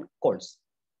than calls.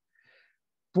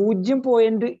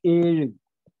 0.7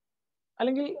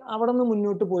 അല്ലെങ്കിൽ അവിടെ നിന്ന്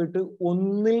മുന്നോട്ട് പോയിട്ട്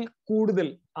 1-ൽ കൂടുതൽ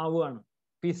ആവുകയാണ്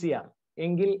PCR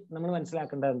എങ്കിൽ നമ്മൾ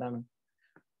മനസ്സിലാക്കേണ്ടത് എന്താണ്?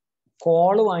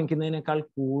 കോള് വാങ്ങിക്കുന്നതിനേക്കാൾ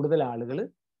കൂടുതൽ ആളുകൾ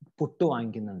പുട്ട്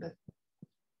വാങ്ങിക്കുന്നുണ്ട്.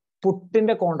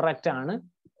 പുട്ടിന്റെ കോൺട്രാക്റ്റ് ആണ്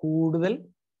കൂടുതൽ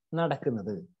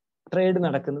നടക്കുന്നത്, ട്രേഡ്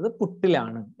നടക്കുന്നത്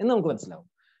പുട്ടിലാണ് എന്ന് നമുക്ക് മനസ്സിലാവും.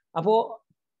 അപ്പോ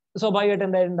സ്വാഭാവികമായിട്ട്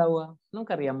എന്തായാലും ഉണ്ടാവുക,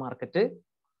 നമുക്കറിയാം market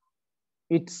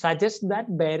it suggests that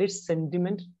bearish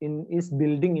sentiment is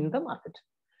building in the market.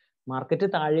 Market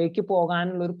താഴേക്ക്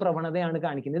പോകാനുള്ള ഒരു പ്രവണതയാണ്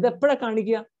കാണിക്കുന്നത്. ഇത് എപ്പോഴാണ്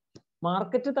കാണിക്കുക?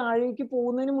 മാർക്കറ്റ് താഴേക്ക്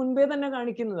പോകുന്നതിന് മുൻപേ തന്നെ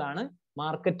കാണിക്കുന്നതാണ്.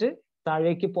 മാർക്കറ്റ്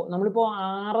താഴേക്ക് നമ്മളിപ്പോ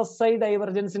RSI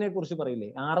ഡൈവർജൻസിനെ കുറിച്ച് പറയില്ലേ?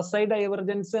 RSI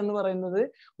ഡൈവർജൻസ് എന്ന് പറയുന്നത്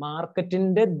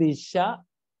മാർക്കറ്റിന്റെ ദിശ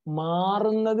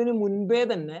മാറുന്നതിന് മുൻപേ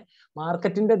തന്നെ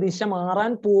മാർക്കറ്റിന്റെ ദിശ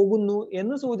മാറാൻ പോകുന്നു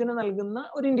എന്ന് സൂചന നൽകുന്ന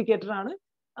ഒരു ഇൻഡിക്കേറ്റർ ആണ്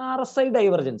RSI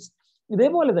ഡൈവർജൻസ്.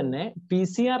 ഇതേപോലെ തന്നെ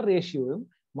PCR റേഷ്യോയും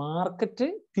മാർക്കറ്റ്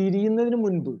തിരിയുന്നതിന്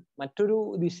മുൻപ് മറ്റൊരു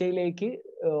ദിശയിലേക്ക്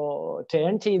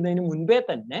ടേൺ ചെയ്യുന്നതിന് മുൻപേ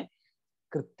തന്നെ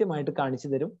കൃത്യമായിട്ട് കാണിച്ചു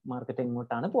തരും മാർക്കറ്റ്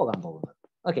എങ്ങോട്ടാണ് പോകാൻ പോകുന്നത്.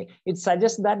 Okay, it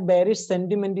suggest that bearish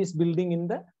sentiment is building in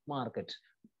the market.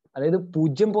 അതായത്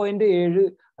 0.7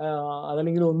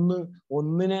 അതല്ലെങ്കിൽ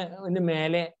 1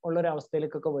 മേലെ ഉള്ള ഒരു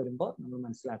അവസ്ഥയിലേക്കൊക്കെ വരുമ്പോൾ നമ്മൾ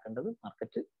മനസ്സിലാക്കേണ്ടത്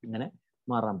മാർക്കറ്റ് ഇങ്ങനെ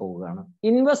മാറാൻ പോവുകയാണ്.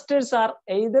 Investors R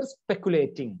either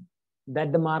സ്പെക്കുലേറ്റിംഗ്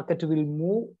that the market will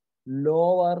move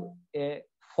lower A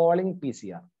falling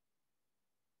PCR.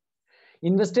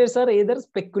 Investors are either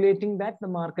speculating that the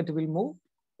market will move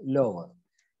lower.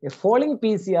 A falling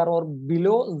PCR or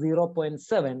below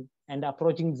 0.7 and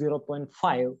approaching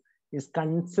 0.5 is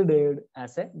considered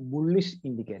as a bullish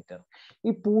indicator.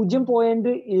 ഈ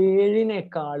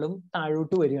 0.7-നേക്കാളും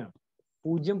താഴോട്ട് വരികയാണ്.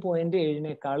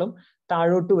 0.7-നേക്കാളും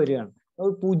താഴോട്ട് വരികയാണ്.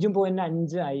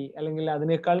 0.5 ആയി അല്ലെങ്കിൽ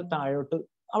അതിനേക്കാൾ താഴോട്ട്,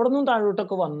 അവിടെ നിന്നും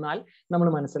താഴോട്ടൊക്കെ വന്നാൽ നമ്മൾ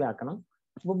മനസ്സിലാക്കണം.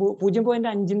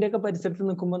 0.5 ഒക്കെ പരിസരത്ത്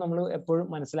നിൽക്കുമ്പോൾ നമ്മൾ എപ്പോഴും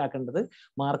മനസ്സിലാക്കേണ്ടത്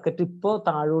മാർക്കറ്റ് ഇപ്പോൾ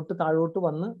താഴോട്ട്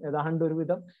വന്ന് ഏതാണ്ട്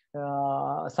ഒരുവിധം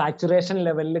സാച്ചുറേഷൻ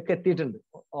ലെവലിലേക്ക് എത്തിയിട്ടുണ്ട്.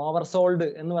 ഓവർസോൾഡ്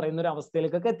എന്ന് പറയുന്ന ഒരു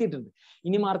അവസ്ഥയിലേക്കൊക്കെ എത്തിയിട്ടുണ്ട്.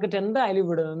 ഇനി മാർക്കറ്റ് എന്തായാലും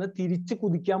ഇവിടെ നിന്ന് തിരിച്ച്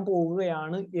കുതിക്കാൻ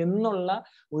പോവുകയാണ് എന്നുള്ള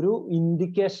ഒരു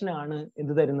ഇൻഡിക്കേഷൻ ആണ്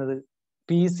എന്ത് തരുന്നത്?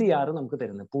 PCR നമുക്ക്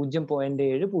തരുന്നത്.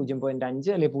 0.7, 0.5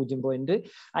 അല്ലെങ്കിൽ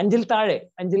 0.5 താഴെ,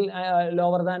 5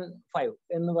 ലോവർ ദാൻ 5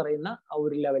 എന്ന് പറയുന്ന ആ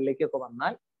ഒരു ലെവലിലേക്കൊക്കെ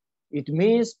വന്നാൽ it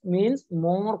means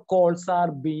more calls are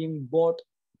being bought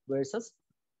versus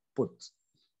puts.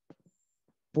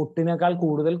 പുട്ടിനേക്കാൾ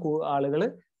കൂടുതൽ ആളുകൾ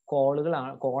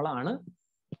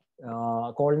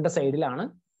കോളിന്റെ സൈഡിലാണ്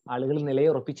ആളുകൾ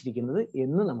നിലയുറപ്പിച്ചിരിക്കുന്നത്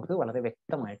എന്ന് നമുക്ക് വളരെ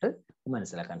വ്യക്തമായിട്ട്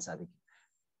മനസ്സിലാക്കാൻ സാധിക്കും.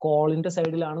 കോളിന്റെ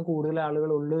സൈഡിലാണ് കൂടുതൽ ആളുകൾ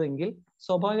ഉള്ളതെങ്കിൽ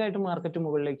സ്വാഭാവികമായിട്ടും മാർക്കറ്റ്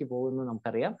മുകളിലേക്ക് പോകുമെന്ന്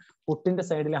നമുക്കറിയാം. പുട്ടിന്റെ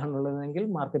സൈഡിലാണുള്ളതെങ്കിൽ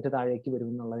മാർക്കറ്റ് താഴേക്ക്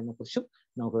വരുമെന്നുള്ളതിനെ കുറിച്ചും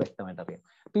നമുക്ക് വ്യക്തമായിട്ട് അറിയാം.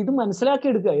 അപ്പൊ ഇത്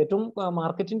മനസ്സിലാക്കിയെടുക്കുക, ഏറ്റവും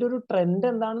മാർക്കറ്റിന്റെ ഒരു ട്രെൻഡ്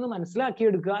എന്താണെന്ന്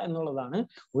മനസ്സിലാക്കിയെടുക്കുക എന്നുള്ളതാണ്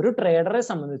ഒരു ട്രേഡറെ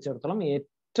സംബന്ധിച്ചിടത്തോളം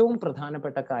ഏറ്റവും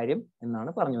പ്രധാനപ്പെട്ട കാര്യം എന്നാണ്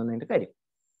പറഞ്ഞു വന്നതിന്റെ കാര്യം.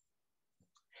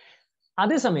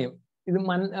 അതേസമയം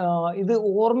ഇത്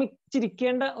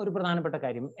ഓർമ്മിച്ചിരിക്കേണ്ട ഒരു പ്രധാനപ്പെട്ട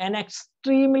കാര്യം, an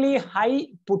extremely high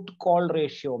put call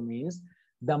ratio means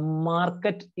the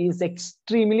market is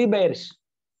extremely bearish.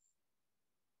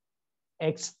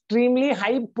 Extremely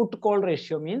high put call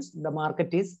ratio means the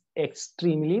market is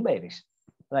extremely bearish.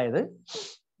 അതായത്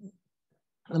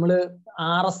നമ്മൾ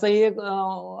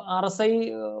RSI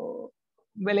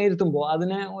വിലയിരുത്തുമ്പോൾ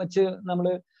അതിനെ വെച്ച് നമ്മൾ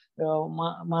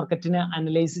മാർക്കറ്റിനെ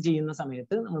അനലൈസ് ചെയ്യുന്ന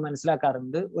സമയത്ത് നമ്മൾ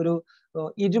മനസ്സിലാക്കാറുണ്ട്, ഒരു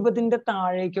 20ന്റെ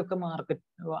താഴേക്കൊക്കെ മാർക്കറ്റ്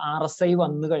RSI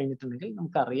വന്നു കഴിഞ്ഞിട്ടുണ്ടെങ്കിൽ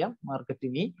നമുക്കറിയാം മാർക്കറ്റ്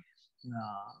ഇനി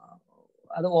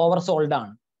അത് ഓവർസോൾഡ്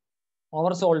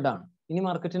ആണ്. ഇനി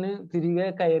മാർക്കറ്റിന് തിരികെ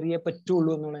കയറിയേ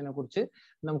പറ്റുള്ളൂ എന്നുള്ളതിനെ കുറിച്ച്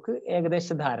നമുക്ക് ഏകദേശ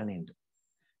ധാരണയുണ്ട്.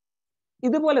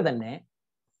 ഇതുപോലെ തന്നെ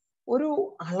ഒരു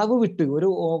അളവ് വിട്ട് ഒരു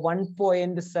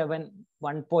 1.7,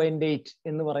 1.8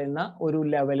 എന്ന് പറയുന്ന ഒരു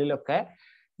ലെവലിലൊക്കെ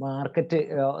മാർക്കറ്റ്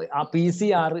ആ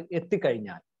PCR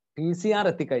എത്തിക്കഴിഞ്ഞാൽ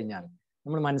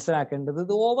നമ്മൾ മനസ്സിലാക്കേണ്ടത്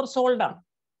ഇത് ഓവർസോൾഡ് ആണ്.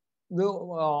 ഇത്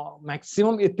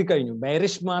മാക്സിമം എത്തിക്കഴിഞ്ഞു.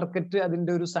 ബെയറിഷ് മാർക്കറ്റ്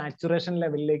അതിന്റെ ഒരു സാച്ചുറേഷൻ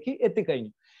ലെവലിലേക്ക്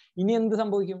എത്തിക്കഴിഞ്ഞു. ഇനി എന്ത്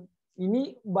സംഭവിക്കും? ഇനി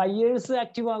ബയേഴ്സ്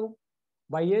ആക്റ്റീവ്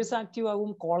ആകും,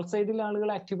 കോൾ സൈഡിൽ ആളുകൾ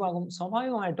ആക്റ്റീവ് ആകും.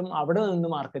 സ്വാഭാവികമായിട്ടും അവിടെ നിന്ന്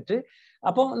മാർക്കറ്റ്,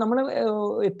 അപ്പോൾ നമ്മൾ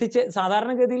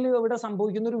സാധാരണഗതിയിൽ ഇവിടെ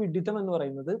സംഭവിക്കുന്ന ഒരു വിഡിത്തം എന്ന്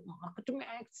പറയുന്നത് മാർക്കറ്റ്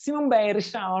മാക്സിമം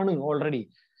ബെയറിഷ് ആണ് ഓൾറെഡി.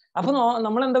 അപ്പൊ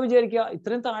നമ്മൾ എന്താ വിചാരിക്കുക,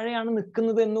 ഇത്രയും താഴെയാണ്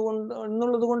നിൽക്കുന്നത്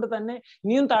എന്നുള്ളത് കൊണ്ട് തന്നെ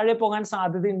ഇനിയും താഴെ പോകാൻ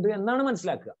സാധ്യതയുണ്ട് എന്നാണ്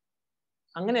മനസ്സിലാക്കുക.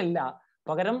 അങ്ങനെയല്ല,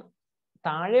 പകരം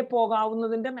താഴെ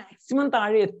പോകാവുന്നതിന്റെ മാക്സിമം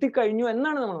താഴെ എത്തിക്കഴിഞ്ഞു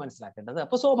എന്നാണ് നമ്മൾ മനസ്സിലാക്കേണ്ടത്.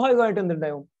 അപ്പൊ സ്വാഭാവികമായിട്ട്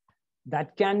എന്തുണ്ടാവും?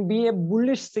 That can be A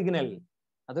bullish signal.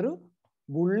 അതൊരു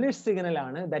ബുള്ളിഷ് സിഗ്നൽ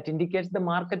ആണ്. That indicates the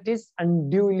market is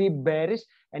അൺഡ്യൂലി bearish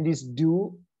and is due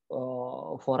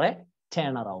four A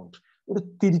turn around. ഒരു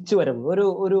തിരിച്ചുവരവ്,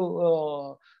 ഒരു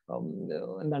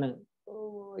എന്താണ്,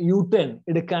 യു-ടേൺ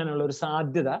എടുക്കാനുള്ള ഒരു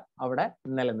സാധ്യത അവിടെ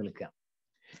നിലനിൽക്കുക.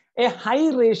 A high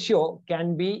ratio can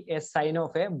be a sign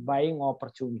of a buying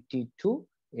opportunity to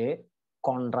a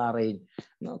contrarian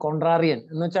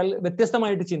എന്ന് വെച്ചാൽ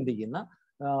വ്യത്യസ്തമായിട്ട് ചിന്തിക്കുന്ന,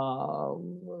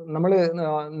 നമ്മൾ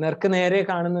നേർക്ക് നേരെ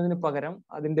കാണുന്നതിന് പകരം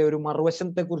അതിന്റെ ഒരു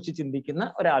മറുവശത്തെ കുറിച്ച് ചിന്തിക്കുന്ന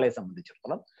ഒരാളെ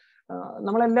സംബന്ധിച്ചിടത്തോളം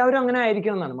നമ്മളെല്ലാവരും അങ്ങനെ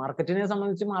ആയിരിക്കണം എന്നാണ്. മാർക്കറ്റിനെ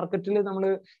സംബന്ധിച്ച് മാർക്കറ്റിൽ നമ്മൾ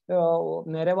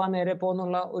നേരെ വാ നേരെ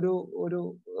പോന്നുള്ള ഒരു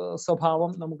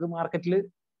സ്വഭാവം നമുക്ക് മാർക്കറ്റിൽ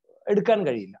എടുക്കാൻ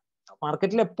കഴിയില്ല.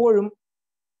 മാർക്കറ്റിൽ എപ്പോഴും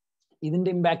ഇതിന്റെ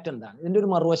ഇമ്പാക്ട് എന്താണ്, ഇതിന്റെ ഒരു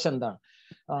മറുവശം എന്താണ്,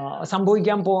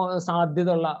 സംഭവിക്കാൻ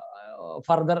സാധ്യതയുള്ള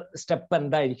ഫർദർ സ്റ്റെപ്പ്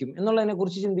എന്തായിരിക്കും എന്നുള്ളതിനെ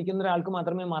കുറിച്ച് ചിന്തിക്കുന്ന ഒരാൾക്ക്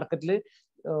മാത്രമേ മാർക്കറ്റിൽ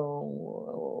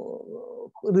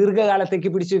ദീർഘകാലത്തേക്ക്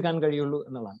പിടിച്ചു വെക്കാൻ കഴിയുള്ളൂ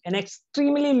എന്നുള്ളതാണ്. An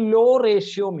extremely low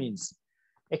ratio means,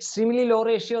 extremely law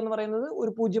ratio എന്ന് പറയുന്നത്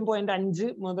ഒരു 0.5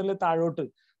 മുതൽ താഴോട്ട്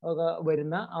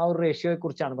വരുന്ന ആ ഒരു റേഷ്യോയെ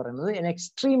കുറിച്ചാണ് പറയുന്നത്. An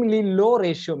extremely low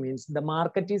ratio means the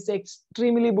market is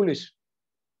extremely bullish.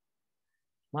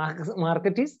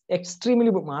 Market is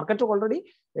extremely, market already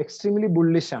extremely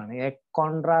bullish ആണ്. A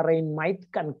contrarian might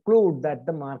conclude that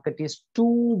the market is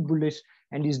too bullish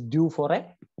and is due for a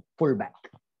pullback.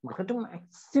 Market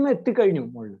maximum എത്തിക്കഴിഞ്ഞു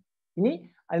മുകളിൽ, ഇനി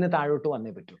അതിന് താഴോട്ട്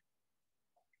വന്നേ പറ്റൂ.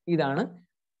 ഇതാണ്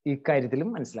ഇക്കാര്യത്തിലും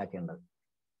മനസ്സിലാക്കേണ്ടത്.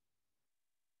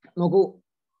 നോക്കൂ,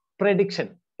 പ്രഡിക്ഷൻ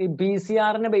ഈ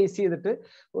BCR-നെ ബേസ് ചെയ്തിട്ട്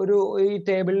ഈ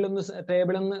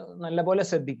ടേബിളൊന്ന് നല്ലപോലെ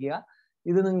ശ്രദ്ധിക്കുക.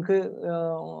 ഇത് നിങ്ങൾക്ക്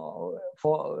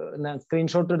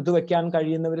സ്ക്രീൻഷോട്ട് എടുത്ത് വെക്കാൻ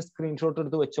കഴിയുന്നവർ സ്ക്രീൻഷോട്ട്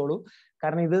എടുത്ത് വെച്ചോളൂ.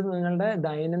 കാരണം ഇത് നിങ്ങളുടെ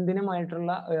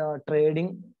ദൈനംദിനമായിട്ടുള്ള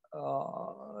ട്രേഡിംഗ്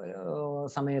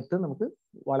സമയത്ത് നമുക്ക്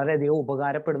വളരെയധികം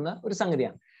ഉപകാരപ്പെടുന്ന ഒരു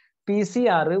സംഗതിയാണ്.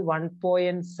 PCR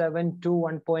 1.7 to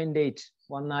 1.8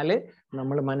 വന്നാല്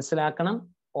നമ്മൾ മനസ്സിലാക്കണം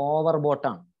ഓവർ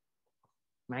ബോട്ടാണ്.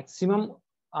 മാക്സിമം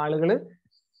ആളുകൾ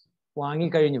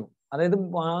വാങ്ങിക്കഴിഞ്ഞു, അതായത്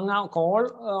കോൾ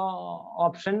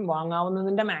ഓപ്ഷൻ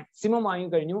വാങ്ങാവുന്നതിന്റെ മാക്സിമം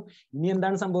വാങ്ങിക്കഴിഞ്ഞു. ഇനി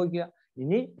എന്താണ് സംഭവിക്കുക?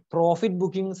 ഇനി പ്രോഫിറ്റ്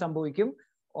ബുക്കിംഗ് സംഭവിക്കും,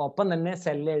 ഒപ്പം തന്നെ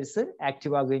സെല്ലേഴ്സ്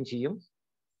ആക്റ്റീവ് ആകുകയും ചെയ്യും.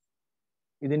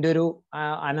 ഇതിന്റെ ഒരു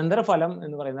അനന്തരഫലം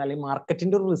എന്ന് പറയുന്നത്, അല്ലെങ്കിൽ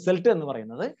മാർക്കറ്റിന്റെ ഒരു റിസൾട്ട് എന്ന്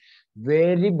പറയുന്നത്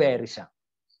വെരി ബെയറിഷാണ്.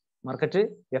 മാർക്കറ്റ്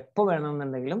എപ്പോൾ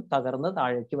വേണമെന്നുണ്ടെങ്കിലും തകർന്ന്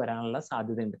താഴേക്ക് വരാനുള്ള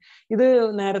സാധ്യതയുണ്ട്. ഇത്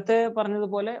നേരത്തെ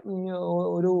പറഞ്ഞതുപോലെ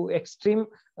ഒരു എക്സ്ട്രീം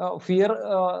ഫിയർ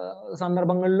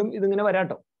സന്ദർഭങ്ങളിലും ഇതിങ്ങനെ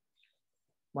വരാട്ടോ.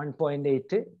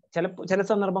 1.8 ചില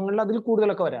സന്ദർഭങ്ങളിൽ അതിൽ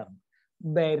കൂടുതലൊക്കെ വരാറുണ്ട്,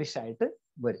 ബെയറിഷ് ആയിട്ട്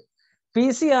വരും.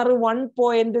 PCR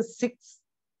 1.6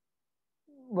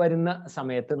 വരുന്ന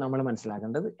സമയത്ത് നമ്മൾ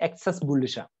മനസ്സിലാക്കേണ്ടത് എക്സസ്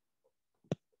ബുള്ളിഷ് ആണ്,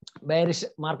 ബെയറിഷ്,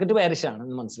 മാർക്കറ്റ് ബെയറിഷ് ആണ്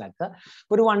മനസ്സിലാക്കുക.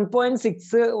 ഒരു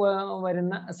 1.6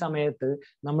 വരുന്ന സമയത്ത്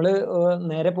നമ്മൾ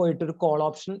നേരെ പോയിട്ട് ഒരു കോൾ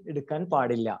ഓപ്ഷൻ എടുക്കാൻ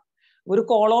പാടില്ല. ഒരു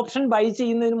കോൾ ഓപ്ഷൻ ബൈ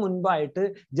ചെയ്യുന്നതിന് മുൻപായിട്ട്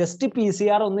ജസ്റ്റ്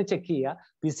PCR ഒന്ന് ചെക്ക് ചെയ്യുക.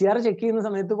 PCR ചെക്ക് ചെയ്യുന്ന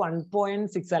സമയത്ത്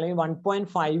 1.6 അല്ലെങ്കിൽ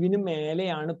 1.5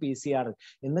 മേലെയാണ് PCR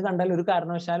എന്ന് കണ്ടാൽ ഒരു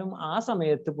കാരണവശാലും ആ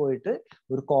സമയത്ത് പോയിട്ട്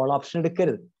ഒരു കോൾ ഓപ്ഷൻ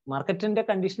എടുക്കരുത്. മാർക്കറ്റിന്റെ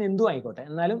കണ്ടീഷൻ എന്തും ആയിക്കോട്ടെ,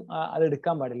 എന്നാലും അത്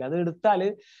എടുക്കാൻ പാടില്ല. അത് എടുത്താൽ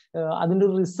അതിന്റെ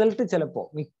ഒരു റിസൾട്ട് ചിലപ്പോൾ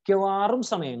മിക്കവാറും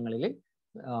സമയങ്ങളിൽ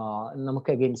നമുക്ക്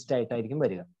അഗെയിൻസ്റ്റ് ആയിട്ടായിരിക്കും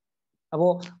വരിക.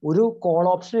 അപ്പോൾ ഒരു കോൾ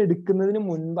ഓപ്ഷൻ എടുക്കുന്നതിന്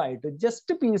മുൻപായിട്ട്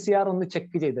ജസ്റ്റ് PCR ഒന്ന്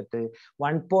ചെക്ക് ചെയ്തിട്ട്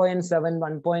 1.7,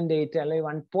 1.8 അല്ലെങ്കിൽ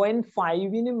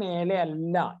 1.5 മേലെ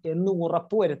അല്ല എന്ന്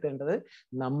ഉറപ്പ് വരുത്തേണ്ടത്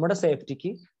നമ്മുടെ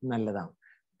സേഫ്റ്റിക്ക് നല്ലതാണ്.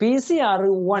 PCR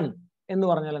 1 എന്ന്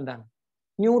പറഞ്ഞാൽ എന്താണ്?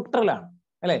 ന്യൂട്രൽ ആണ്,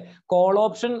 അല്ലെ? കോൾ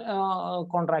ഓപ്ഷൻ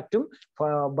കോൺട്രാക്റ്റും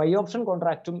ബൈ ഓപ്ഷൻ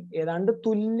കോൺട്രാക്റ്റും ഏതാണ്ട്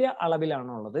തുല്യ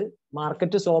അളവിലാണുള്ളത്.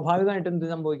 മാർക്കറ്റ് സ്വാഭാവികമായിട്ട് എന്ത്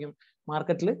സംഭവിക്കും?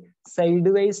 മാർക്കറ്റിൽ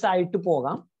സൈഡ് വൈസ് ആയിട്ട്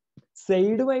പോകാം.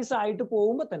 സൈഡ് വൈസ് ആയിട്ട്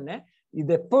പോകുമ്പോൾ തന്നെ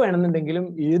ഇതെപ്പോ വേണമെന്നുണ്ടെങ്കിലും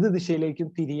ഏത് ദിശയിലേക്കും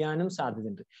തിരിയാനും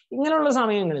സാധ്യതയുണ്ട്. ഇങ്ങനെയുള്ള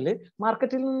സമയങ്ങളിൽ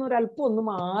മാർക്കറ്റിൽ നിന്ന് ഒരല്പം ഒന്ന്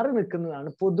മാറി നിൽക്കുന്നതാണ്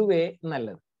പൊതുവെ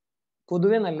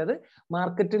നല്ലത്.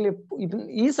 മാർക്കറ്റിൽ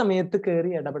ഈ സമയത്ത്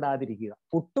കയറി ഇടപെടാതിരിക്കുക.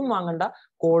 പുട്ടും വാങ്ങണ്ട,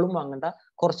 കോളും വാങ്ങണ്ട.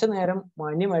 കുറച്ചു നേരം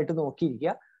മാന്യമായിട്ട്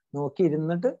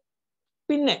നോക്കിയിരുന്നിട്ട്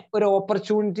പിന്നെ ഒരു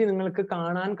ഓപ്പർച്യൂണിറ്റി നിങ്ങൾക്ക്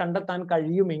കണ്ടെത്താൻ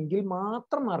കഴിയുമെങ്കിൽ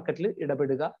മാത്രം മാർക്കറ്റിൽ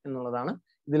ഇടപെടുക എന്നുള്ളതാണ്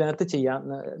ഇതിനകത്ത്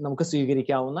നമുക്ക്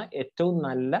സ്വീകരിക്കാവുന്ന ഏറ്റവും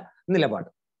നല്ല നിലപാട്.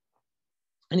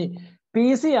 ഇനി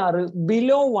PCR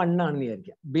ബിലോ 1 ആണെന്ന്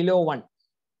വിചാരിക്കുക. ബിലോ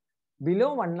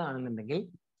 1 ആണെന്നുണ്ടെങ്കിൽ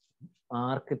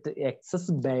മാർക്കറ്റ്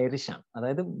എക്സസ് ബെയറിഷ് ആണ്.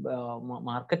 അതായത്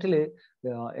മാർക്കറ്റിൽ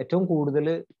ഏറ്റവും കൂടുതൽ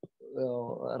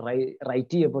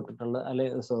റൈറ്റ്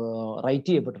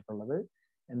ചെയ്യപ്പെട്ടിട്ടുള്ളത്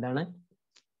എന്താണ്?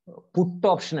 പുട്ട്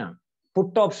ഓപ്ഷനാണ്.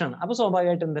 അപ്പൊ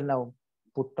സ്വാഭാവികമായിട്ട് എന്തുണ്ടാവും?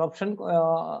 പുട്ട് ഓപ്ഷൻ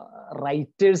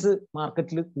റൈറ്റേഴ്സ്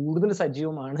മാർക്കറ്റിൽ കൂടുതൽ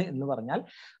സജീവമാണ് എന്ന് പറഞ്ഞാൽ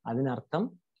അതിനർത്ഥം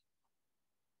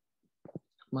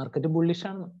മാർക്കറ്റ് ബുള്ളിഷ്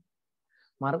ആണ്.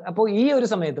 അപ്പോൾ ഈ ഒരു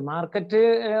സമയത്ത് മാർക്കറ്റ്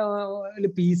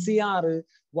PCR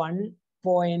 1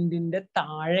 പോയിന്റിന്റെ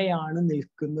താഴെയാണ്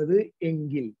നിൽക്കുന്നത്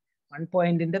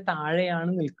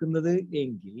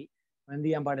എങ്കിൽ എന്ത്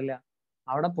ചെയ്യാൻ പാടില്ല?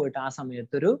 അവിടെ പോയിട്ട് ആ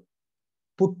സമയത്തൊരു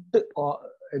പുട്ട്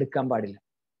എടുക്കാൻ പാടില്ല.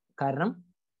 കാരണം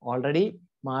ഓൾറെഡി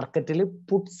മാർക്കറ്റിൽ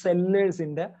പുട്ട്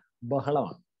സെല്ലേഴ്സിന്റെ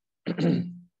ബഹളമാണ്.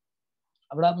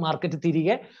 അവിടെ മാർക്കറ്റ്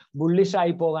തിരികെ ബുള്ളിഷ്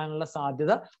ആയി പോകാനുള്ള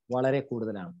സാധ്യത വളരെ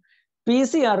കൂടുതലാണ്.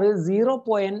 PCR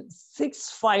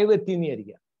 0.65 എത്തിയെന്ന്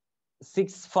വിചാരിക്കുക.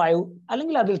 65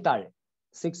 അല്ലെങ്കിൽ അതിൽ താഴെ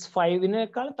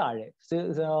 0.65 താഴെ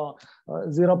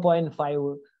 0.5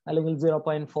 അല്ലെങ്കിൽ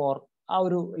 0.4 ആ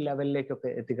ഒരു ലെവലിലേക്കൊക്കെ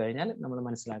എത്തിക്കഴിഞ്ഞാൽ നമ്മൾ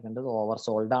മനസ്സിലാക്കേണ്ടത് ഓവർ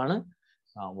സോൾഡ് ആണ്,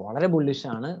 വളരെ ബുള്ളിഷ്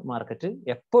ആണ് മാർക്കറ്റ്.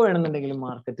 എപ്പോ വേണമെന്നുണ്ടെങ്കിലും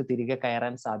മാർക്കറ്റ് തിരികെ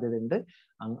കയറാൻ സാധ്യതയുണ്ട്.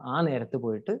 ആ നേരത്ത്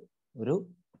പോയിട്ട് ഒരു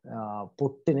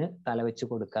പൊട്ടിന് തലവെച്ച്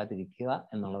കൊടുക്കാതിരിക്കുക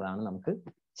എന്നുള്ളതാണ് നമുക്ക്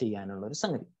ചെയ്യാനുള്ള ഒരു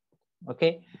സംഗതി. ഓക്കെ,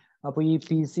 അപ്പൊ ഈ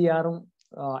PCR-ഉം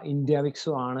ഇന്ത്യ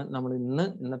വിക്സും ആണ് നമ്മൾ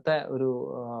ഇന്നത്തെ ഒരു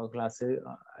ക്ലാസ്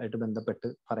ആയിട്ട് ബന്ധപ്പെട്ട്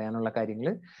പറയാനുള്ള കാര്യങ്ങൾ.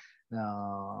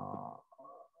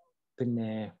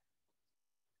 പിന്നെ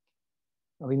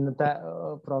ഇന്നത്തെ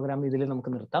പ്രോഗ്രാം ഇതിൽ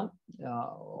നമുക്ക് നിർത്താം.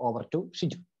 Over to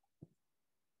Shiju.